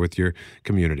unfamiliar with your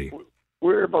community?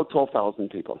 We're about 12,000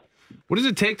 people. What does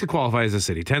it take to qualify as a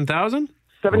city? 10,000?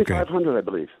 7,500, I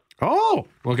believe. Oh,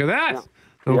 look at that.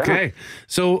 Yeah. Okay. Yeah.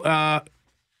 So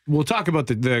we'll talk about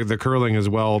the curling as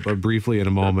well briefly in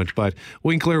a moment. But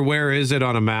Winkler, where is it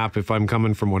on a map if I'm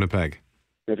coming from Winnipeg?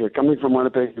 If you're coming from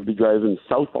Winnipeg, you'll be driving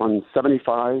south on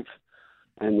 75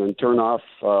 and then turn off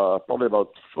probably about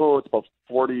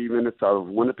 40 minutes out of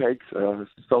Winnipeg,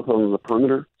 south on the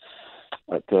perimeter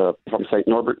from St.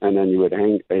 Norbert, and then you would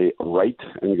hang a right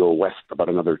and go west about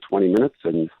another 20 minutes,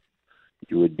 and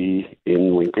you would be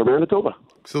in Winkler, Manitoba.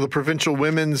 So the provincial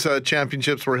women's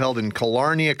championships were held in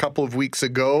Killarney a couple of weeks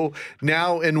ago.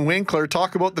 Now in Winkler,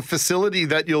 talk about the facility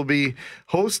that you'll be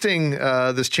hosting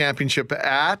this championship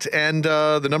at and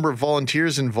the number of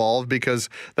volunteers involved, because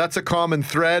that's a common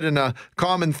thread and a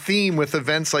common theme with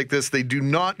events like this. They do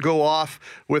not go off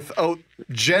without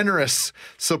generous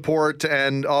support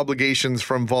and obligations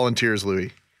from volunteers,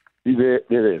 Louis. It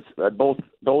is,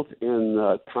 both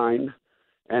in time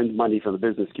and money for the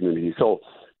business community. So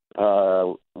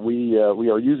we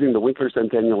are using the Winkler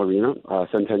Centennial Arena.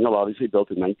 Centennial, obviously,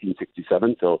 built in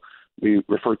 1967, so we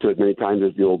refer to it many times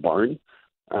as the old barn.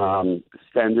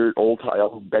 Standard old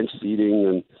tile, bench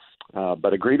seating, and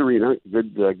but a great arena,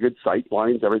 good sight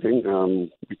lines, everything.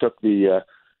 We took the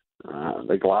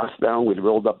glass down, we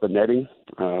rolled up the netting,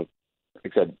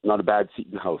 like I said, not a bad seat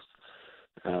in the house.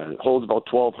 Holds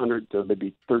about 1,200 to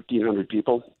maybe 1,300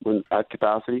 people when at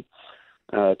capacity.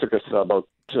 It took us about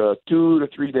 2 to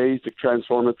 3 days to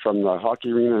transform it from the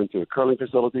hockey arena into a curling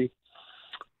facility,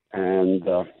 and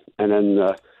then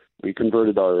we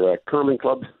converted our curling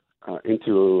club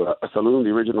into a saloon, the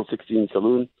original 16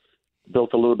 saloon.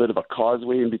 Built a little bit of a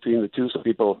causeway in between the two, so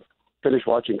people finish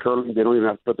watching curling. They don't even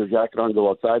have to put their jacket on, go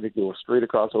outside. They can go straight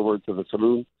across over to the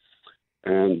saloon.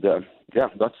 And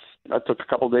that took a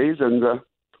couple of days, and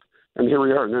here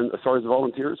we are. And then as far as the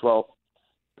volunteers, well,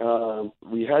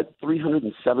 we had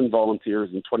 307 volunteers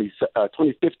in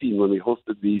 2015 when we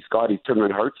hosted the Scotties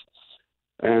Tournament Hearts,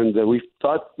 and we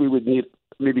thought we would need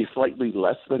maybe slightly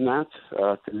less than that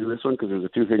to do this one, because there's a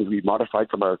few things we modified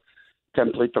from our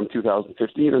template from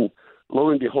 2015, and lo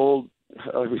and behold,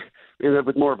 we ended up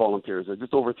with more volunteers,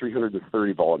 just over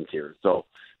 330 volunteers. So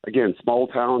again, small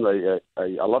town. I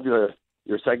love your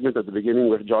segment at the beginning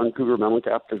with John Cougar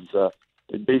Mellencamp, because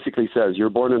it basically says you're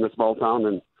born in a small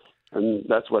town, and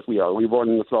that's what we are. We're born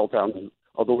in a small town.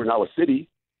 Although we're now a city,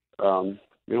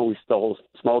 we still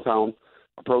small town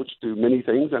approach to many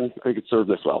things, and I think it served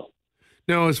us well.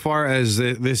 Now, as far as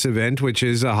this event, which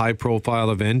is a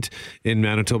high-profile event in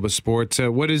Manitoba sports,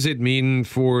 what does it mean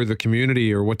for the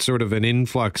community, or what sort of an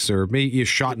influx or maybe a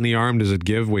shot in the arm does it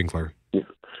give, Winkler? Yeah.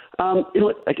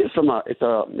 I guess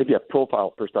maybe a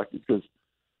profile perspective, because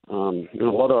a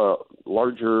lot of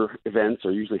larger events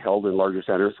are usually held in larger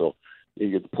centers. So you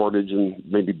get Portage and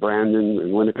maybe Brandon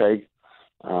and Winnipeg.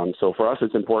 So for us,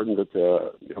 it's important that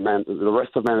the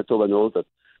rest of Manitoba knows that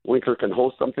Winkler can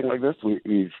host something like this.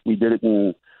 We did it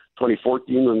in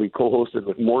 2014 when we co-hosted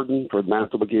with Morden for the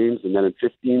Manitoba Games, and then in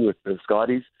 2015 with the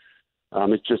Scotties.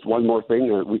 It's just one more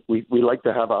thing. We like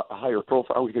to have a higher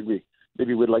profile. We think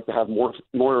maybe we'd like to have more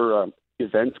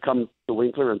events come to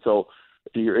Winkler, and so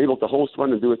if you're able to host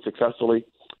one and do it successfully,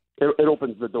 it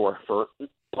opens the door for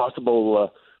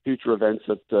possible future events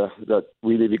that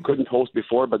we maybe couldn't host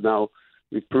before, but now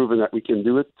we've proven that we can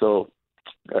do it. So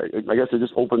I guess it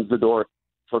just opens the door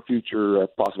for future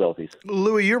possibilities.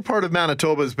 Louis, your part of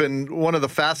Manitoba has been one of the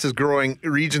fastest growing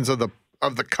regions of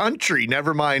the country,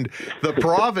 never mind the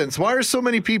province. Why are so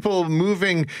many people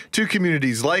moving to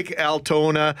communities like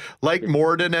Altona, like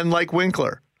Morden, and like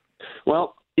Winkler?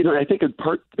 Well, I think in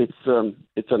part it's an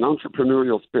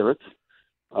entrepreneurial spirit.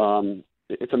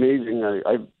 It's amazing.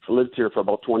 I've lived here for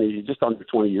about just under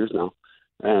 20 years now,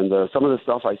 and some of the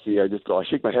stuff I see, I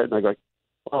shake my head and I go,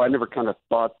 "Oh, I never kind of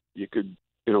thought you could,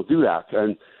 do that."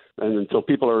 And until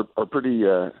people are pretty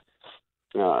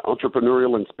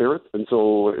entrepreneurial in spirit, and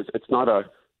so it's not a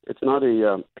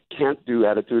can't do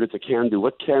attitude. It's a can do.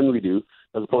 What can we do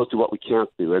as opposed to what we can't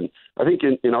do? And I think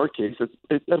in our case,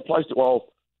 it applies to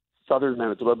all southern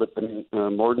Manitoba, but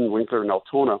Morden, Winkler, and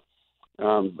Altona.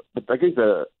 But I think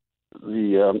the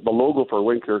logo for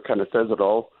Winkler kind of says it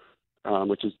all,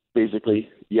 which is basically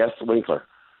yes, Winkler.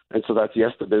 And so that's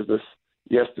yes to business,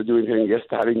 yes to doing things, yes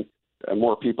to having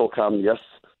more people come, yes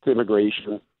to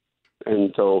immigration.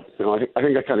 And so, I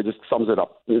think that kind of just sums it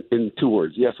up in 2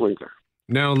 words. Yes, Winkler.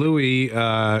 Now, Louis,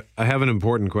 I have an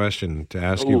important question to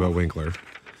ask you about Winkler.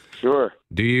 Sure.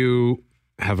 Do you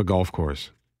have a golf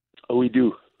course? Oh, we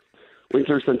do.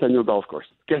 Winkler Centennial Golf Course.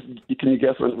 Can you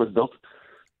guess when it was built?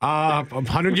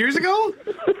 100 years ago?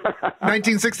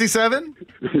 1967?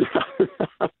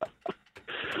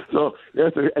 So,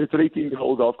 yes, it's an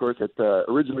 18-hole golf course. It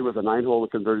originally was a 9-hole.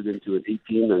 It converted into an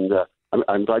 18, and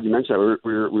I'm glad you mentioned that.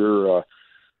 We're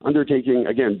undertaking,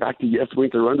 again, back to Yes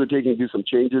Winkler, we're undertaking to do some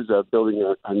changes, building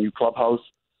a new clubhouse,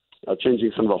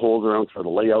 changing some of the holes around for the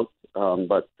layout,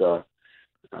 but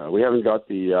we haven't got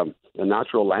the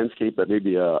natural landscape that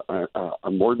maybe a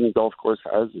Morden golf course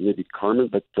has, maybe Carmen,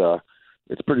 but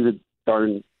it's a pretty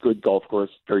darn good golf course,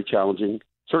 very challenging.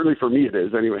 Certainly for me it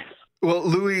is, anyway. Well,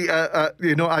 Louis,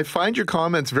 I find your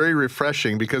comments very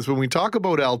refreshing, because when we talk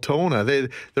about Altona, they're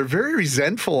very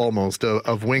resentful almost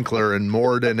of Winkler and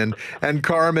Morden and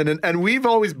Carmen. And we've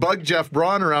always bugged Jeff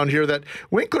Braun around here that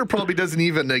Winkler probably doesn't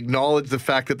even acknowledge the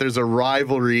fact that there's a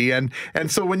rivalry. And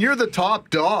so when you're the top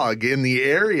dog in the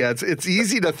area, it's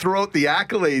easy to throw out the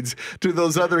accolades to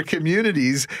those other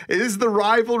communities. Is the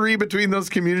rivalry between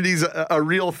those communities a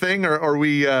real thing? Or are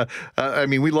we,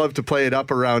 we love to play it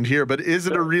up around here, but is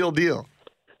it a real deal?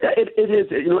 Yeah, it is.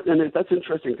 And that's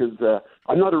interesting, because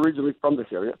I'm not originally from this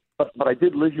area, but I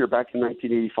did live here back in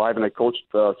 1985, and I coached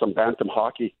some bantam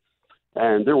hockey,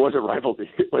 and there was a rivalry.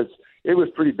 It was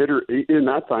pretty bitter in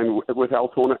that time with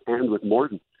Altona and with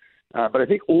Morden. But I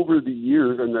think over the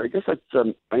years, and I guess that's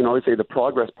I would say the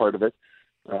progress part of it,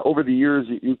 over the years,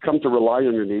 you come to rely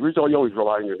on your neighbors. You always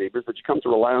rely on your neighbors, but you come to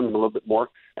rely on them a little bit more.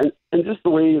 And just the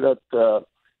way that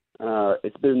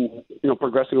it's been,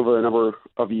 progressing over a number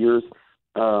of years,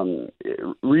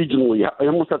 regionally, I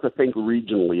almost have to think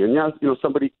regionally. And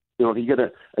somebody, if you get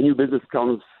a new business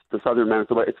comes to southern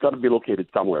Manitoba, it's got to be located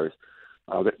somewhere.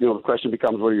 The question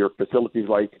becomes, what are your facilities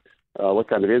like? What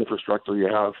kind of infrastructure you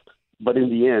have? But in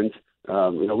the end,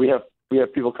 we have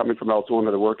people coming from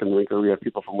Altona to work in Winkler. We have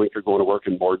people from Winkler going to work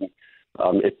in Morden.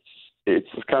 It's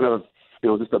kind of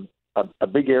just a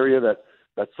big area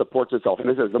that supports itself. And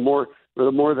the more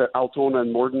that Altona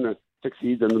and Morden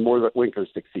succeeds, and the more that Winkler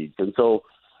succeeds. And so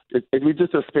we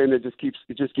just spin. It just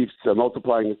keeps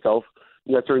multiplying itself.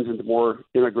 And that turns into more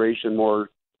immigration, more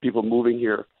people moving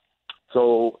here.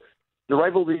 So the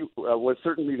rivalry was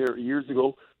certainly there years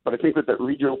ago, but I think that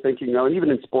regional thinking now, and even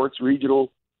in sports,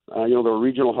 regional. There were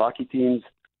regional hockey teams.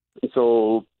 And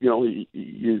so, somebody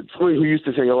who used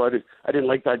to say, I didn't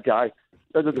like that guy,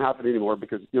 that doesn't happen anymore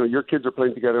because, your kids are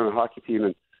playing together on a hockey team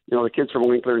and, the kids from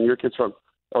Winkler and your kids from,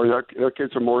 or their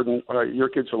kids from Morden, or your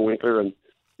kids from Winkler. And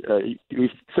you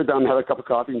sit down and have a cup of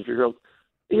coffee and figure out,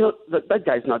 that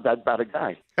guy's not that bad a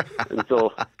guy. And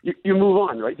so you move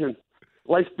on, right? And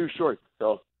life's too short.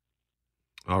 So.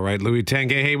 All right, Louis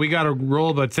Tanguay. Hey, we got to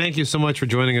roll, but thank you so much for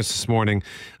joining us this morning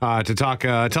to talk.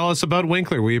 Tell us about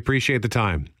Winkler. We appreciate the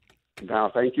time.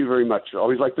 No, thank you very much.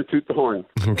 Always like to toot the horn.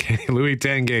 Okay, Louis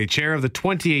Tanguay, chair of the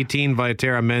 2018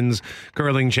 Viterra Men's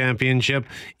Curling Championship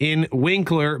in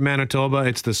Winkler, Manitoba.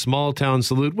 It's the small town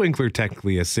salute. Winkler,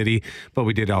 technically a city, but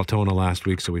we did Altona last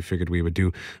week, so we figured we would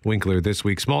do Winkler this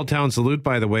week. Small town salute,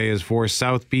 by the way, is for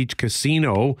South Beach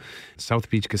Casino,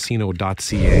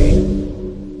 southbeachcasino.ca.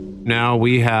 Now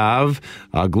we have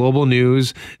a Global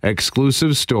News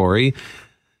exclusive story.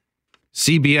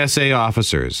 CBSA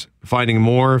officers finding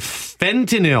more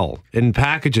fentanyl in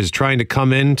packages trying to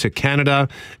come into Canada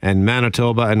and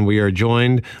Manitoba. And we are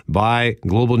joined by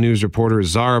Global News reporter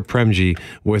Zara Premji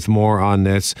with more on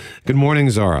this. Good morning,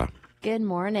 Zara. Good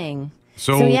morning.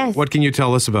 So yes. What can you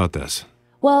tell us about this?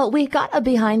 Well, we got a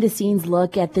behind-the-scenes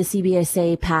look at the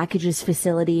CBSA packages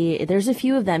facility. There's a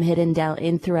few of them hidden down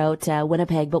in throughout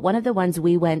Winnipeg, but one of the ones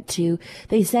we went to,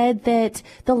 they said that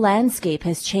the landscape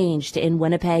has changed in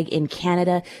Winnipeg, in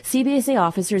Canada. CBSA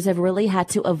officers have really had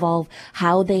to evolve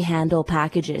how they handle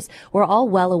packages. We're all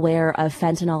well aware of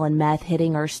fentanyl and meth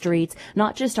hitting our streets,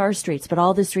 not just our streets, but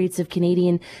all the streets of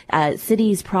Canadian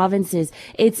cities, provinces.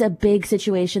 It's a big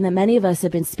situation that many of us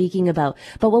have been speaking about.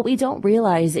 But what we don't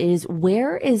realize is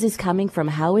where is this coming from?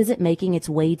 How is it making its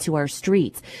way to our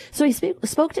streets? So I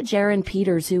spoke to Jaren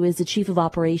Peters, who is the chief of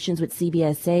operations with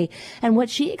CBSA, and what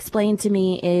she explained to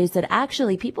me is that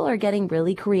actually people are getting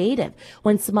really creative.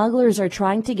 When smugglers are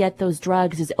trying to get those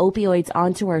drugs, as opioids,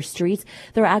 onto our streets,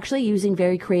 they're actually using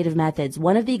very creative methods.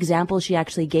 One of the examples she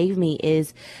actually gave me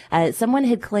is someone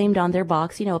had claimed on their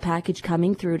box, a package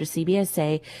coming through to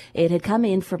CBSA. It had come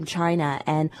in from China,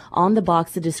 and on the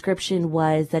box, the description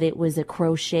was that it was a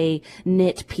crochet knit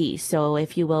piece. So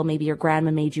if you will, maybe your grandma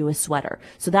made you a sweater.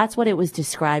 So that's what it was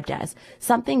described as.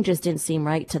 Something just didn't seem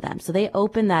right to them. So they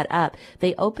opened that up.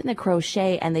 They opened the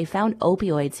crochet and they found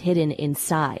opioids hidden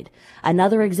inside.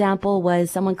 Another example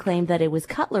was someone claimed that it was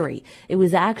cutlery. It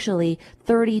was actually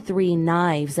 33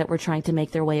 knives that were trying to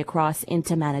make their way across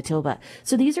into Manitoba.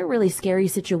 So these are really scary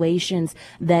situations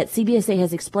that CBSA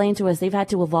has explained to us. They've had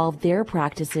to evolve their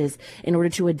practices in order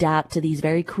to adapt to these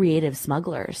very creative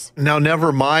smugglers. Now,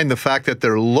 never mind the fact that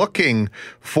they're looking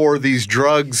for these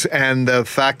drugs and the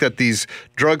fact that these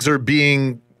drugs are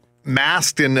being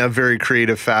masked in a very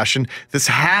creative fashion. This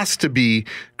has to be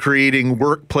creating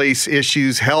workplace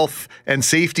issues, health and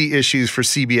safety issues for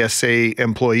CBSA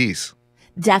employees.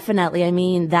 Definitely. I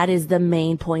mean, that is the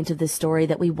main point of the story,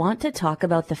 that we want to talk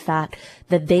about the fact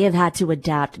that they have had to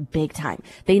adapt big time.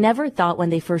 They never thought when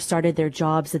they first started their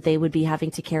jobs that they would be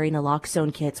having to carry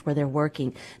naloxone kits where they're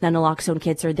working. Now, naloxone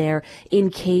kits are there in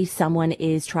case someone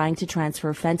is trying to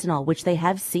transfer fentanyl, which they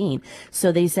have seen.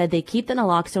 So they said they keep the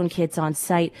naloxone kits on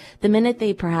site. The minute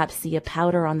they perhaps see a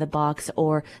powder on the box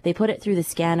or they put it through the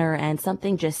scanner and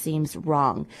something just seems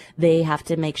wrong, they have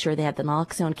to make sure they have the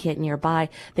naloxone kit nearby.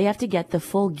 They have to get the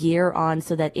full gear on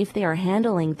so that if they are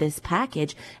handling this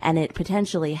package and it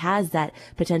potentially has that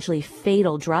potentially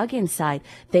fatal drug inside,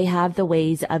 they have the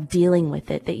ways of dealing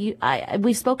with it.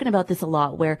 We've spoken about this a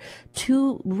lot, where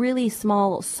 2 really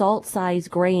small salt-sized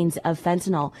grains of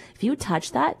fentanyl, if you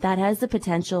touch that, that has the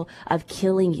potential of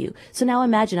killing you. So now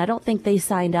imagine, I don't think they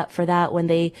signed up for that when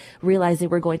they realized they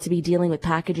were going to be dealing with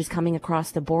packages coming across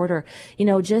the border.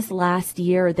 Just last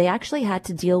year, they actually had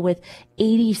to deal with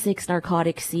 86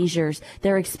 narcotic seizures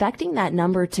they're expecting that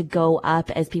number to go up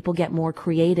as people get more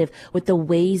creative with the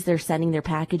ways they're sending their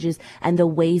packages and the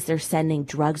ways they're sending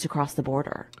drugs across the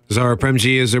border. Zara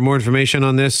Premji, is there more information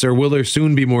on this, or will there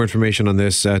soon be more information on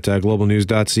this at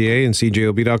globalnews.ca and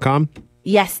CJOB.com?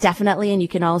 Yes, definitely. And you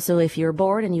can also, if you're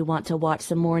bored and you want to watch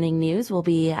some morning news, we'll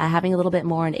be having a little bit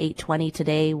more on 8:20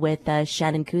 today with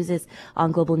Shannon Kuzis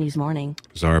on Global News Morning.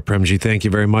 Zara Premji, thank you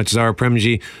very much. Zara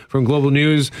Premji from Global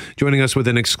News joining us with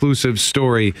an exclusive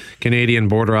story. Canadian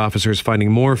border officers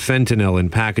finding more fentanyl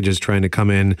in packages trying to come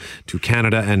in to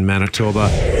Canada and Manitoba.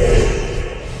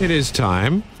 It is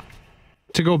time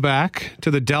to go back to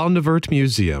the Dalvanert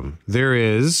Museum. There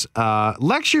is a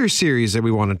lecture series that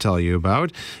we want to tell you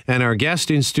about, and our guest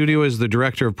in studio is the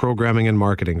Director of Programming and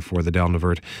Marketing for the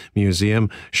Dalvanert Museum,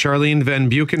 Charlene Van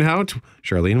Buchenhout.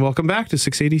 Charlene, welcome back to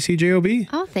 680 CJOB.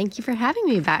 Oh, thank you for having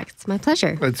me back. It's my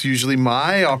pleasure. It's usually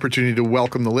my opportunity to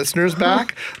welcome the listeners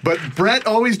back, but Brett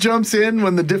always jumps in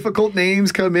when the difficult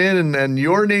names come in, and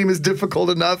your name is difficult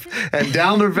enough. And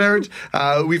Dalvanert,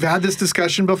 we've had this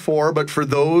discussion before, but for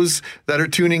those that are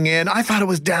tuning in, I thought it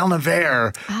was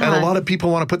Dalvanert, and a lot of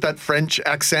people want to put that French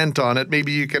accent on it.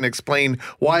 Maybe you can explain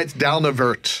why it's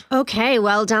Dalvanert. Okay,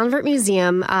 well, Dalvanert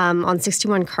Museum on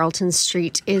 61 Carlton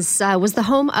Street was the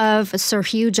home of Sir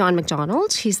Hugh John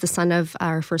Macdonald. He's the son of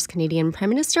our first Canadian Prime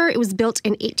Minister. It was built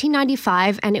in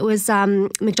 1895, and it was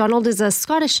Macdonald is a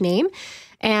Scottish name,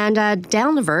 and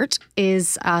Dalvanert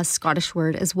is a Scottish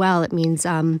word as well. It means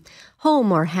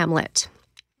home or hamlet.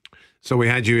 So we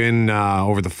had you in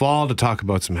over the fall to talk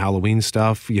about some Halloween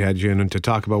stuff. You had you in to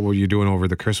talk about what you're doing over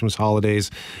the Christmas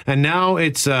holidays. And now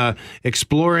it's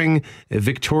exploring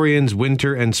Victorian's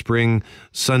Winter and Spring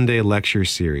Sunday Lecture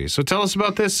Series. So tell us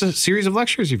about this series of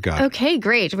lectures you've got. Okay,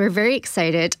 great. We're very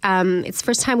excited. It's the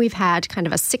first time we've had kind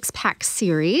of a six-pack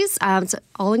series. It's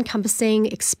all-encompassing,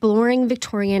 exploring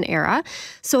Victorian era.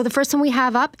 So the first one we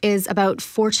have up is about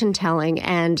fortune-telling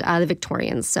and the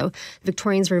Victorians. So the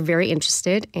Victorians were very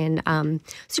interested in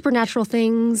supernatural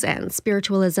things and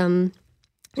spiritualism.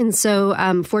 And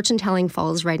so fortune-telling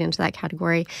falls right into that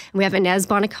category. And we have Inez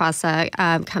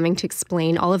Bonacasa coming to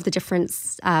explain all of the different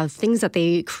things that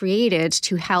they created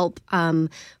to help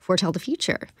foretell the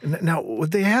future. Now,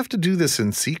 would they have to do this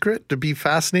in secret to be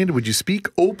fascinated? Would you speak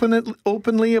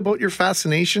openly about your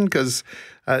fascination? Because,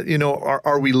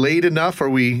 are we late enough? Are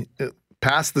we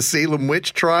past the Salem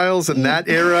witch trials and that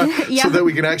era so that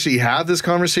we can actually have this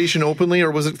conversation openly,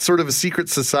 or was it sort of a secret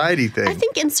society thing? I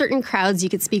think in certain crowds you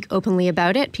could speak openly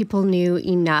about it. People knew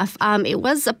enough. It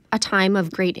was a time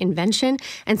of great invention,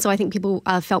 and so I think people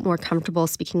felt more comfortable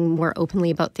speaking more openly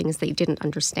about things they didn't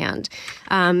understand.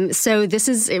 So this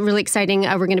is really exciting.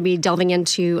 We're going to be delving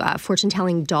into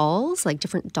fortune-telling dolls, like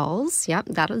different dolls. Yeah,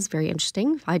 that was very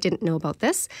interesting. I didn't know about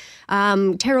this.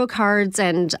 Tarot cards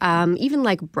and even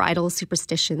like bridal superstitions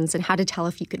and how to tell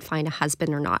if you could find a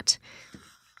husband or not.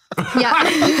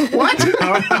 Yeah. What?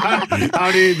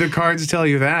 How did the cards tell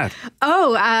you that?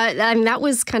 Oh, that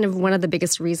was kind of one of the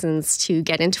biggest reasons to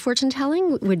get into fortune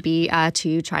telling would be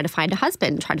to try to find a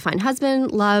husband. Try to find a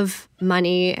husband, love,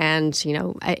 money, and,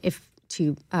 if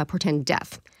to portend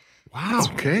death. Wow.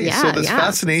 Okay. Yeah, so this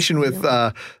fascination with,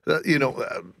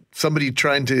 somebody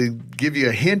trying to give you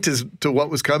a hint as to what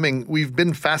was coming. We've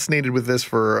been fascinated with this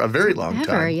for a very long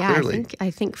time. Yeah, clearly. I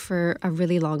think for a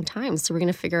really long time. So we're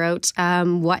going to figure out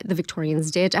what the Victorians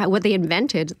did, what they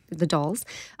invented, the dolls,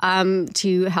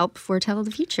 to help foretell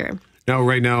the future. Now,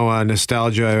 right now,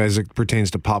 nostalgia as it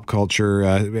pertains to pop culture,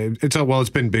 it's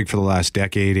been big for the last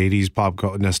decade, 80s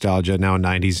pop nostalgia, now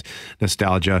 90s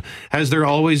nostalgia. Has there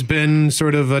always been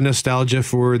sort of a nostalgia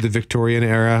for the Victorian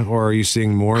era, or are you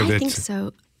seeing more of it? I think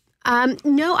so.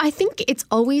 No, I think it's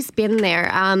always been there.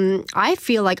 I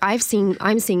feel like I'm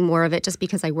seeing more of it just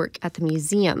because I work at the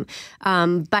museum.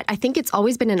 But I think it's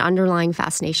always been an underlying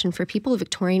fascination for people. The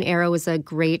Victorian era was a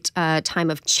great time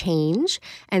of change.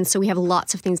 And so we have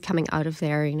lots of things coming out of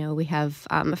there. We have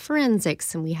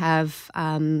forensics, and we have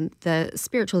the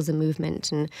spiritualism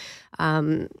movement, and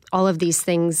all of these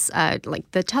things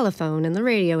like the telephone and the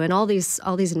radio and all these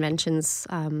inventions,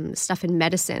 stuff in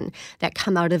medicine that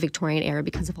come out of the Victorian era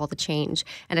because of all the change.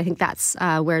 And I think that's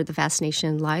where the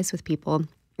fascination lies with people.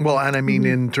 Well, and I mean,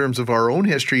 in terms of our own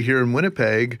history here in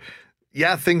Winnipeg,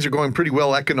 things are going pretty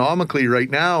well economically right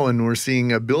now, and we're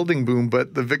seeing a building boom.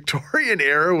 But the Victorian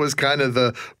era was kind of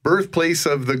the birthplace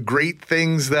of the great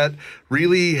things that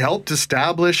really helped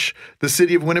establish the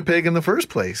city of Winnipeg in the first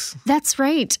place. That's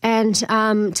right. And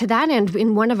to that end,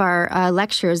 in one of our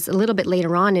lectures a little bit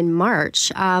later on in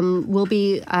March,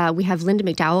 we have Linda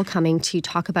McDowell coming to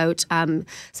talk about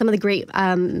some of the great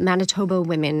Manitoba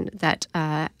women that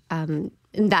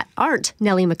that aren't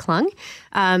Nellie McClung.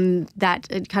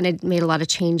 That kind of made a lot of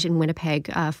change in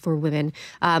Winnipeg for women,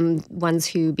 ones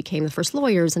who became the first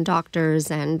lawyers and doctors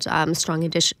and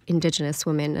strong Indigenous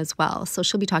women as well. So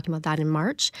she'll be talking about that in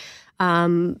March.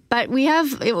 But we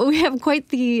have quite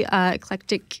the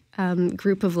eclectic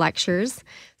group of lectures.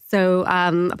 So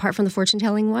apart from the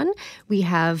fortune-telling one, we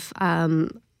have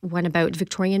one about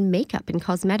Victorian makeup and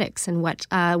cosmetics and what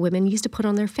women used to put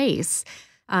on their face,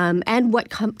 and what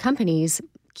companies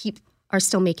are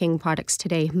still making products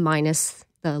today minus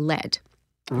the lead.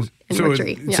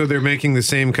 So they're making the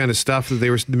same kind of stuff that they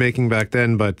were making back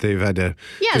then, but they've had to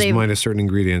just minus certain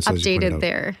ingredients. Updated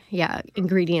their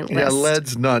ingredient list. Yeah,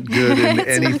 lead's not good in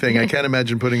anything. I can't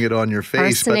imagine putting it on your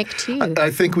face. Arsenic too.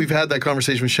 I think we've had that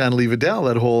conversation with Shanley Vidal,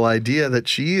 that whole idea that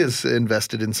she is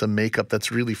invested in some makeup that's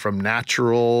really from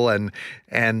natural and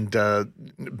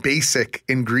basic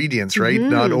ingredients, right?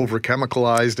 Not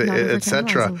over-chemicalized,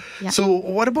 etc. Yeah. So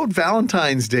what about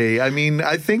Valentine's Day? I mean,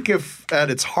 I think if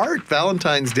at its heart,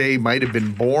 Valentine's Day might have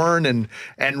been born and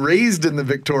raised in the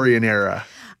Victorian era.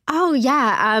 Oh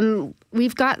yeah,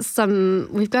 we've got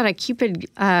a Cupid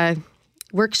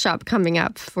workshop coming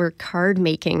up for card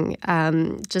making,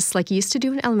 just like you used to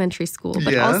do in elementary school.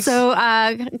 But also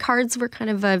cards were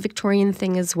kind of a Victorian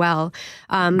thing as well.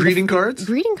 Greeting cards?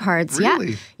 Greeting cards,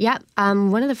 really? Yeah.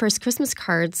 One of the first Christmas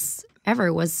cards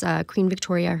ever was Queen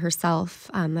Victoria herself,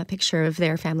 a picture of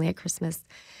their family at Christmas.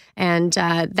 And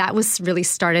that was really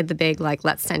started the big,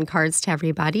 let's send cards to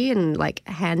everybody and,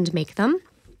 hand make them.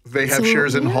 They have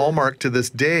shares in Hallmark to this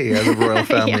day as a royal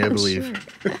family, I believe.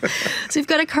 Sure. So we've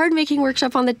got a card-making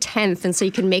workshop on the 10th, and so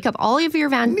you can make up all of your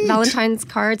Valentine's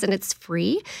cards, and it's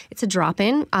free. It's a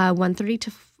drop-in, 1:30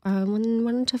 to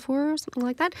 1 to 4 or something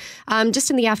like that,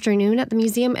 just in the afternoon at the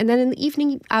museum. And then in the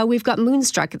evening, we've got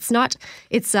Moonstruck. It's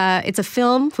a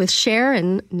film with Cher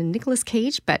and Nicolas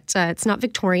Cage, but it's not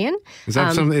Victorian. Is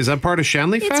that part of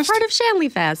Shanley Fest? It's part of Shanley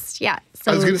Fest, yeah.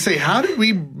 So, I was going to say, how did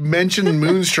we mention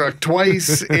Moonstruck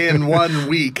twice in 1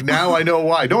 week? Now I know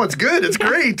why. No, it's good. It's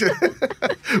great.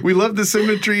 We love the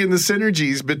symmetry and the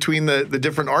synergies between the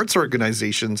different arts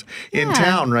organizations in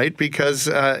town, right? Because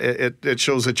it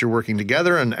shows that you're working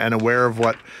together and aware of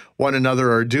what one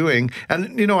another are doing.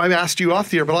 And, I've asked you off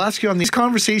the air, but I'll ask you on these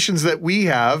conversations that we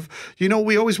have,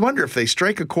 we always wonder if they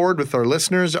strike a chord with our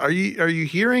listeners. Are you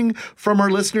hearing from our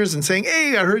listeners and saying,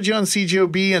 hey, I heard you on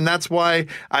CJOB and that's why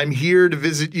I'm here to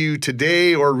visit you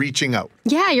today, or reaching out?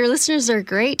 Yeah, your listeners are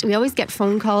great. We always get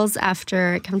phone calls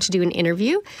after I come to do an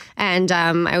interview, and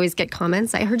I always get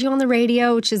comments. I heard you on the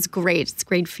radio, which is great. It's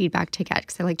great feedback to get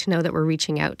because I like to know that we're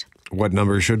reaching out. What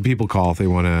number should people call if they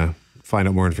want to find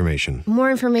out more information?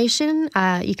 More information,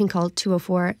 you can call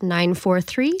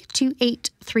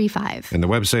 204-943-2835. And the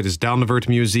website is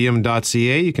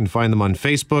dalnavertmuseum.ca. You can find them on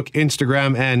Facebook,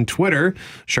 Instagram, and Twitter.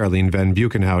 Charlene Van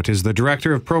Buchenhout is the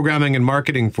Director of Programming and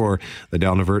Marketing for the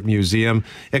Dalvanert Museum,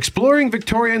 exploring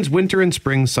Victorian's Winter and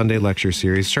Spring Sunday Lecture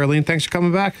Series. Charlene, thanks for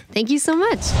coming back. Thank you so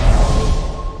much.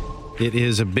 It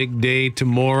is a big day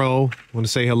tomorrow. I want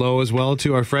to say hello as well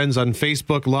to our friends on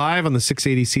Facebook Live on the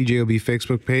 680 CJOB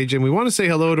Facebook page. And we want to say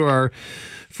hello to our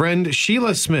friend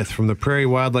Sheila Smith from the Prairie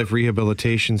Wildlife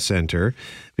Rehabilitation Center,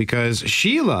 because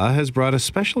Sheila has brought a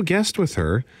special guest with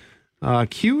her, a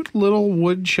cute little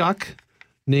woodchuck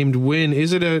named Win.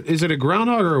 Is it a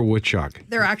groundhog or a woodchuck?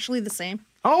 They're actually the same.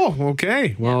 Oh,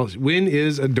 okay. Well, Win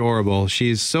is adorable.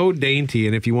 She's so dainty.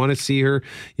 And if you want to see her,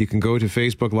 you can go to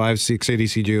Facebook Live,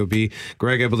 680 CJOB.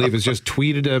 Greg, I believe, has just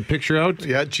tweeted a picture out.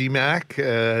 Yeah,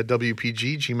 GMAC,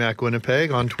 WPG, GMAC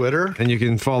Winnipeg on Twitter. And you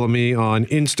can follow me on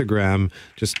Instagram.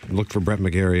 Just look for Brett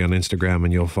McGarry on Instagram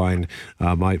and you'll find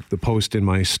the post in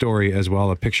my story as well,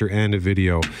 a picture and a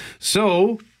video.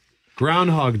 So,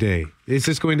 Groundhog Day.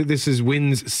 This is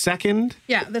Win's second?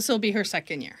 Yeah, this will be her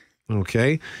second year.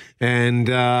 Okay. And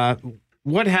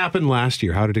what happened last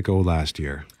year? How did it go last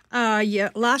year?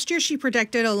 Last year she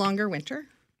predicted a longer winter.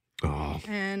 Oh.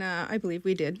 And I believe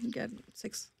we did get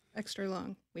 6 extra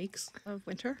long weeks of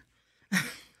winter.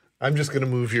 I'm just going to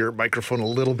move your microphone a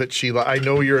little bit, Sheila. I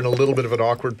know you're in a little bit of an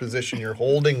awkward position. You're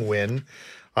holding Win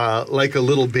like a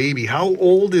little baby. How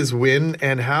old is Win,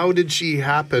 and how did she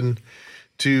happen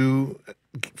to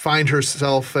find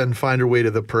herself and find her way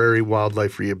to the Prairie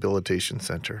Wildlife Rehabilitation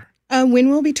Center? Win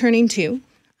will be turning 2.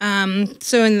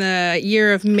 So in the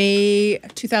year of May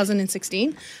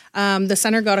 2016, the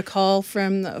center got a call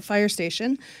from the fire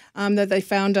station that they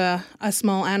found a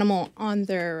small animal on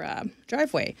their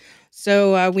driveway.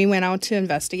 So we went out to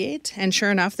investigate, and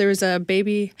sure enough, there was a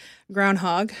baby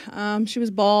groundhog. She was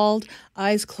bald,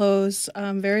 eyes closed,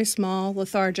 very small,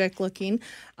 lethargic looking.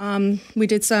 We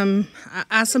did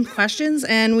asked some questions,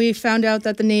 and we found out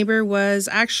that the neighbor was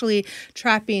actually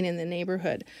trapping in the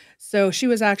neighborhood. So she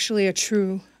was actually a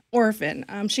true orphan.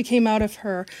 She came out of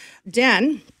her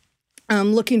den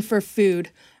looking for food.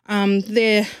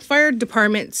 The fire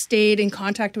department stayed in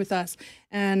contact with us,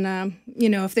 and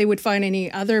if they would find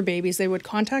any other babies, they would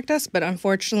contact us. But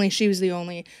unfortunately, she was the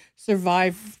only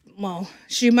survived. Well,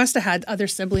 she must have had other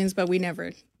siblings, but we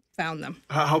never found them.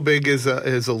 How big is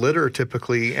a litter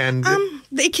typically? And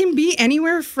they can be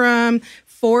anywhere from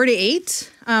 4 to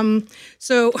 8.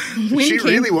 So she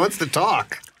really wants to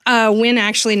talk. Wynn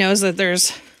actually knows that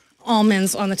there's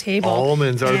almonds on the table.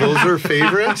 Almonds, are those her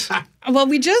favorite? Well,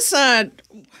 we just,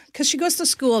 because she goes to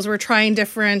schools, we're trying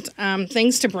different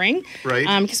things to bring.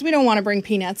 Right. Because we don't want to bring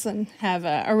peanuts and have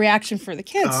a reaction for the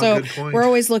kids. So we're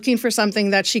always looking for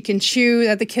something that she can chew,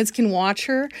 that the kids can watch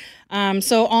her.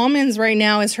 So almonds right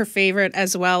now is her favorite,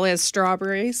 as well as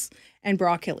strawberries and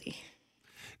broccoli.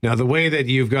 Now, the way that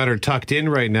you've got her tucked in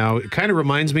right now, it kind of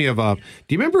reminds me of do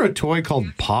you remember a toy called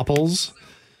Popples?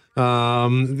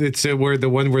 It's where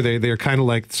they're kind of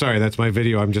like, sorry, that's my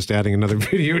video. I'm just adding another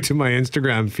video to my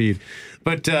Instagram feed.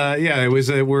 But it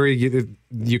was where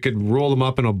you could roll them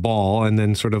up in a ball and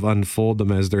then sort of unfold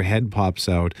them as their head pops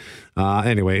out.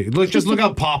 Anyway, just look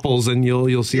up Popples and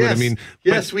you'll see what I mean.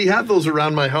 Yes, we have those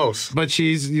around my house. But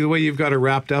the way you've got her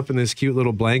wrapped up in this cute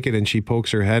little blanket, and she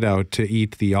pokes her head out to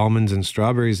eat the almonds and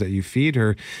strawberries that you feed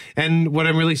her. And what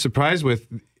I'm really surprised with,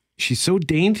 she's so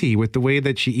dainty with the way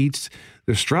that she eats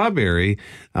the strawberry.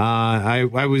 I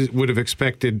would have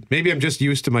expected, maybe I'm just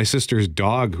used to my sister's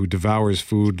dog who devours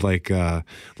food like a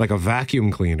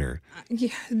vacuum cleaner.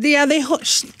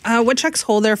 Woodchucks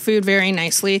hold their food very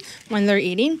nicely when they're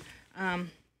eating,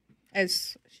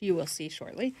 as you will see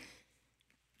shortly.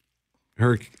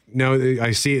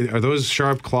 I see. Are those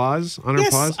sharp claws on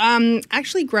her paws?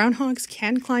 Actually, groundhogs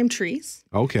can climb trees.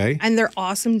 Okay. And they're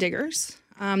awesome diggers.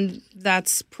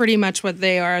 That's pretty much what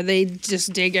they are. They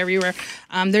just dig everywhere.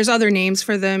 There's other names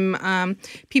for them.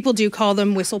 People do call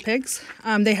them whistle pigs.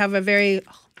 They have a very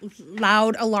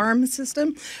loud alarm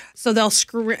system. So they'll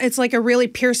scream. It's like a really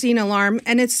piercing alarm.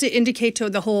 And it's to indicate to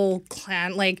the whole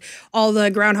clan, like all the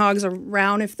groundhogs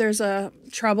around, if there's a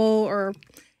trouble or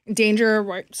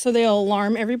danger. So they'll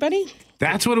alarm everybody.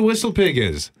 That's what a whistle pig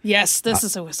is. Yes, this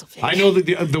is a whistle pig. I know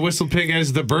the whistle pig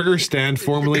as the burger stand,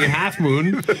 formerly Half Moon,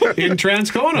 in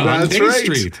Transcona on Bay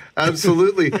Street.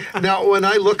 Absolutely. Now, when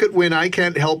I look at Wynn, I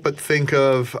can't help but think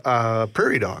of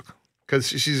Prairie Dog,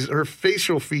 because her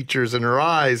facial features and her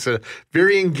eyes are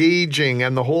very engaging,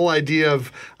 and the whole idea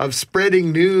of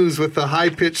spreading news with the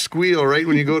high pitched squeal. Right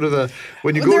when you go to the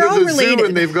zoo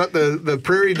and they've got the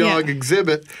Prairie Dog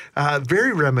exhibit,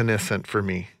 very reminiscent for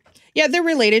me. Yeah, they're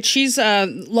related. She's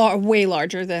way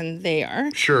larger than they are.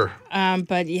 Sure.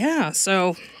 But yeah,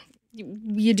 so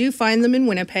you do find them in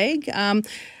Winnipeg.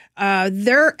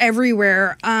 They're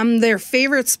everywhere. Their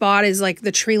favorite spot is like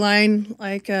the tree line,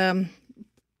 like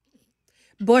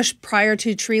bush prior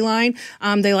to tree line.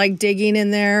 They like digging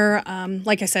in there.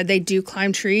 Like I said, they do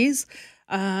climb trees.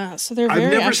 So they're very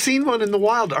I've never seen one in the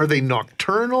wild. Are they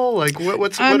nocturnal? Like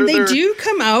what are they do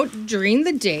come out during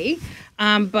the day,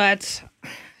 but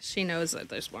she knows that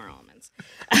there's more almonds.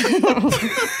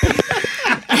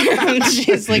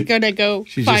 She's like gonna go.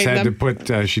 She find just had them. to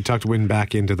put. She tucked Wynn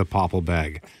back into the popple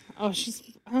bag.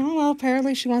 Well,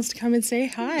 apparently she wants to come and say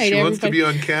hi. She wants to be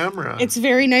on camera. It's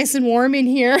very nice and warm in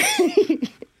here.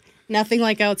 Nothing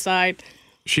like outside.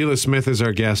 Sheila Smith is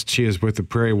our guest. She is with the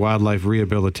Prairie Wildlife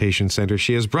Rehabilitation Center.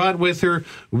 She has brought with her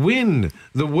Wynn,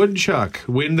 the woodchuck,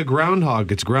 Wynn, the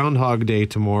groundhog. It's Groundhog Day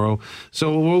tomorrow.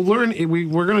 So we'll learn.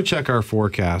 We're going to check our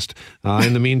forecast.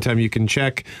 In the meantime, you can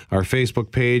check our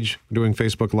Facebook page. We're doing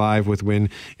Facebook Live with Wynn.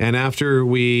 And after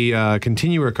we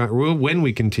continue when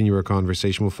we continue our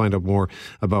conversation, we'll find out more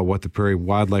about what the Prairie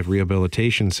Wildlife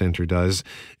Rehabilitation Center does.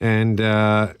 And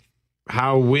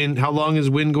how long is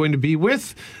Wynn going to be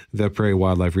with the Prairie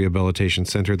Wildlife Rehabilitation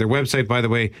Center? Their website, by the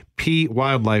way,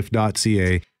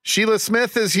 pwildlife.ca. Sheila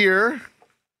Smith is here.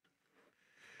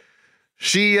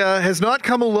 She has not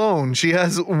come alone. She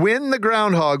has Wynn the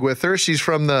groundhog with her. She's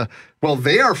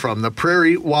they are from the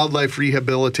Prairie Wildlife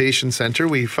Rehabilitation Center.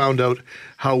 We found out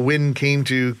how Wynn came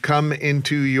to come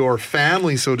into your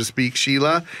family, so to speak,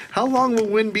 Sheila. How long will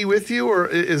Wynn be with you, or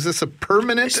is this a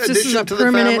permanent addition to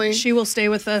the family? She will stay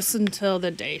with us until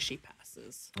the day she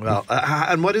passes. Well,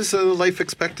 and what is the life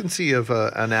expectancy of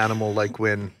an animal like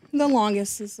Win? The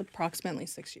longest is approximately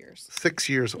 6 years. 6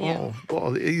 years. Yeah. Oh,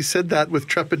 well, you said that with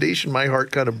trepidation. My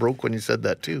heart kind of broke when you said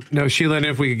that too. No, Sheila, and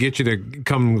if we could get you to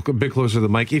come a bit closer to the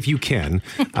mic, if you can,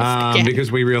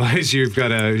 because we realize you've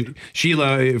got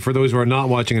Sheila, for those who are not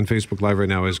watching on Facebook Live right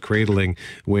now, is cradling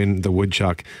Win the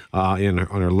woodchuck on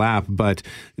her lap. But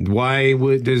why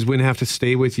does Win have to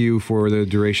stay with you for the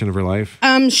duration of her life?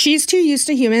 She's too used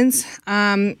to humans,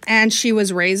 and she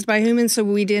was raised by humans, so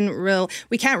we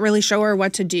can't really show her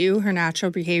what to do, her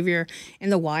natural behavior in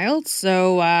the wild.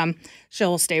 So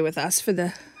she'll stay with us for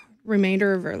the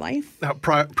remainder of her life. Now,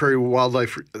 Prairie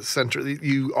Wildlife Center,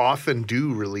 you often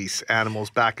do release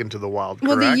animals back into the wild,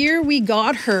 correct? Well, the year we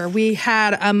got her, we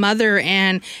had a mother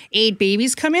and 8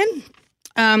 babies come in.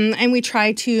 And we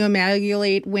tried to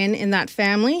amalgamate Win in that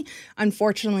family.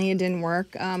 Unfortunately, it didn't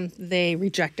work. They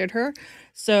rejected her.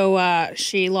 So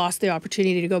she lost the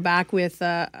opportunity to go back with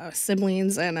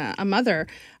siblings and a mother.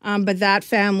 But that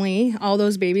family, all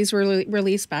those babies were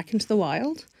released back into the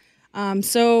wild.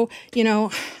 So,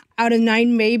 out of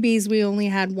 9 babies, we only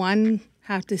had 1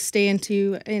 have to stay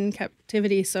in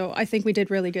captivity. So I think we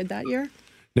did really good that year.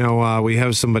 Now, we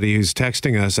have somebody who's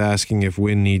texting us asking if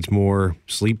Win needs more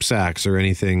sleep sacks or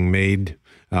anything made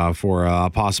for a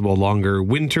possible longer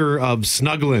winter of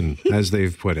snuggling, as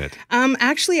they've put it.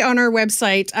 Actually, on our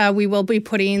website, we will be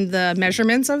putting the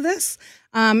measurements of this.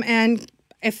 And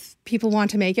if people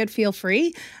want to make it, feel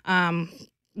free.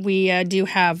 We do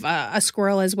have a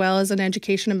squirrel as well as an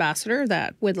education ambassador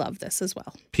that would love this as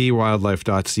well.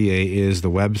 pwildlife.ca is the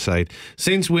website.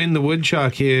 Since Win the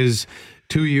woodchuck is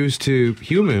too used to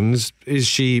humans, is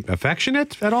she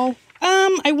affectionate at all?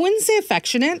 I wouldn't say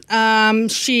affectionate.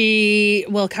 She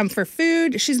will come for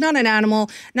food. She's not an animal.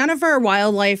 None of our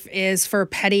wildlife is for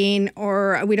petting,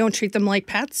 or we don't treat them like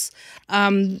pets.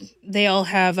 They all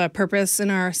have a purpose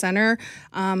in our center.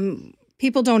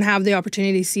 People don't have the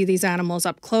opportunity to see these animals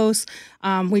up close.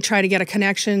 We try to get a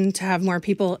connection to have more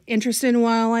people interested in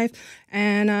wildlife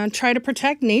and try to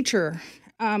protect nature,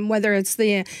 whether it's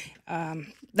the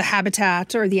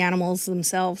habitat or the animals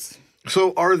themselves.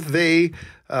 So are they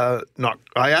I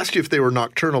asked you if they were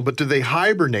nocturnal, but do they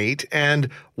hibernate? And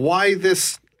why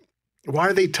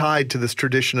are they tied to this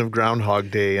tradition of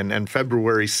Groundhog Day and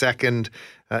February 2nd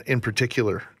in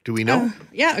particular? Do we know?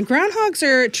 Yeah, groundhogs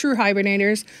are true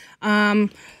hibernators.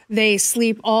 They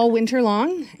sleep all winter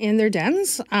long in their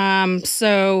dens.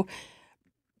 So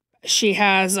she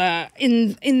has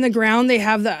in the ground. They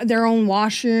have their own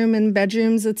washroom and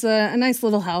bedrooms. It's a nice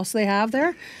little house they have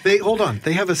there. Hold on.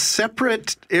 They have a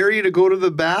separate area to go to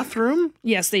the bathroom?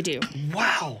 Yes, they do.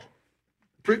 Wow,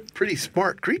 pretty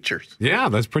smart creatures. Yeah,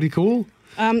 that's pretty cool.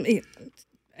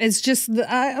 It's just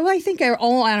I think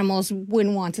all animals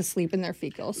wouldn't want to sleep in their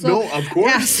fecal. So, no, of course.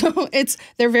 Yeah, so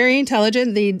they're very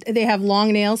intelligent. They have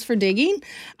long nails for digging.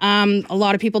 A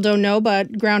lot of people don't know,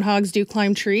 but groundhogs do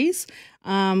climb trees.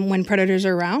 When predators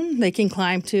are around, they can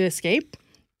climb to escape.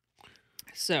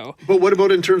 So, but what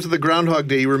about in terms of the Groundhog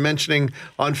Day? You were mentioning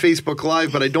on Facebook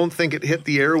Live, but I don't think it hit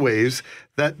the airwaves,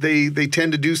 that they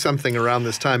tend to do something around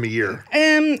this time of year.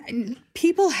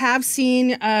 People have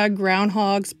seen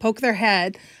groundhogs poke their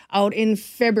head out in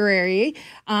February.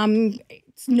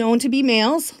 It's known to be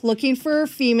males looking for a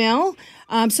female.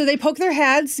 So they poke their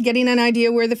heads, getting an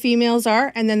idea where the females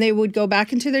are, and then they would go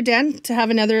back into their den to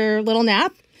have another little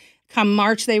nap. Come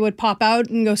March, they would pop out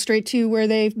and go straight to where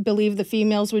they believe the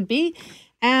females would be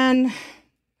and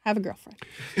have a girlfriend.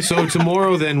 So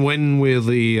tomorrow, then, when will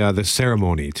the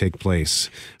ceremony take place?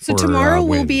 So tomorrow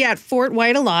we'll be at Fort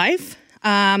White Alive.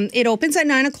 It opens at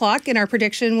 9 o'clock, and our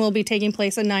prediction will be taking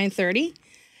place at 9:30.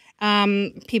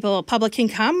 Public can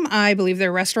come. I believe there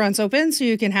are restaurants open, so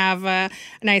you can have a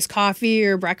nice coffee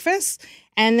or breakfast.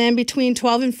 And then between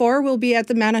 12 and 4, we'll be at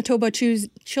the Manitoba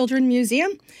Children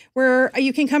Museum, where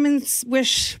you can come and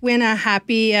wish Win a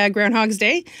happy Groundhog's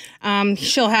Day.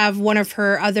 She'll have one of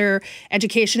her other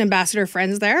education ambassador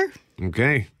friends there.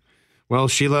 Okay. Well,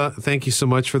 Sheila, thank you so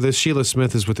much for this. Sheila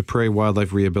Smith is with the Prairie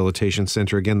Wildlife Rehabilitation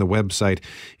Center. Again, the website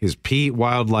is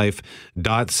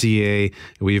pwildlife.ca.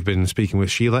 We've been speaking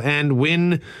with Sheila and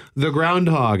Win the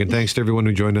Groundhog. And thanks to everyone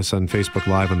who joined us on Facebook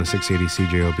Live on the 680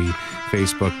 CJOB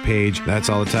Facebook page. That's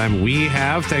all the time we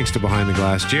have. Thanks to Behind the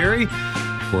Glass Jerry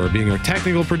for being our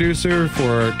technical producer,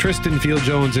 for Tristan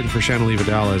Field-Jones, and for Shannon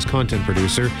Vidal as content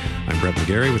producer. I'm Brett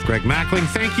McGarry with Greg Mackling.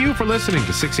 Thank you for listening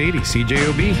to 680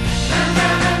 CJOB.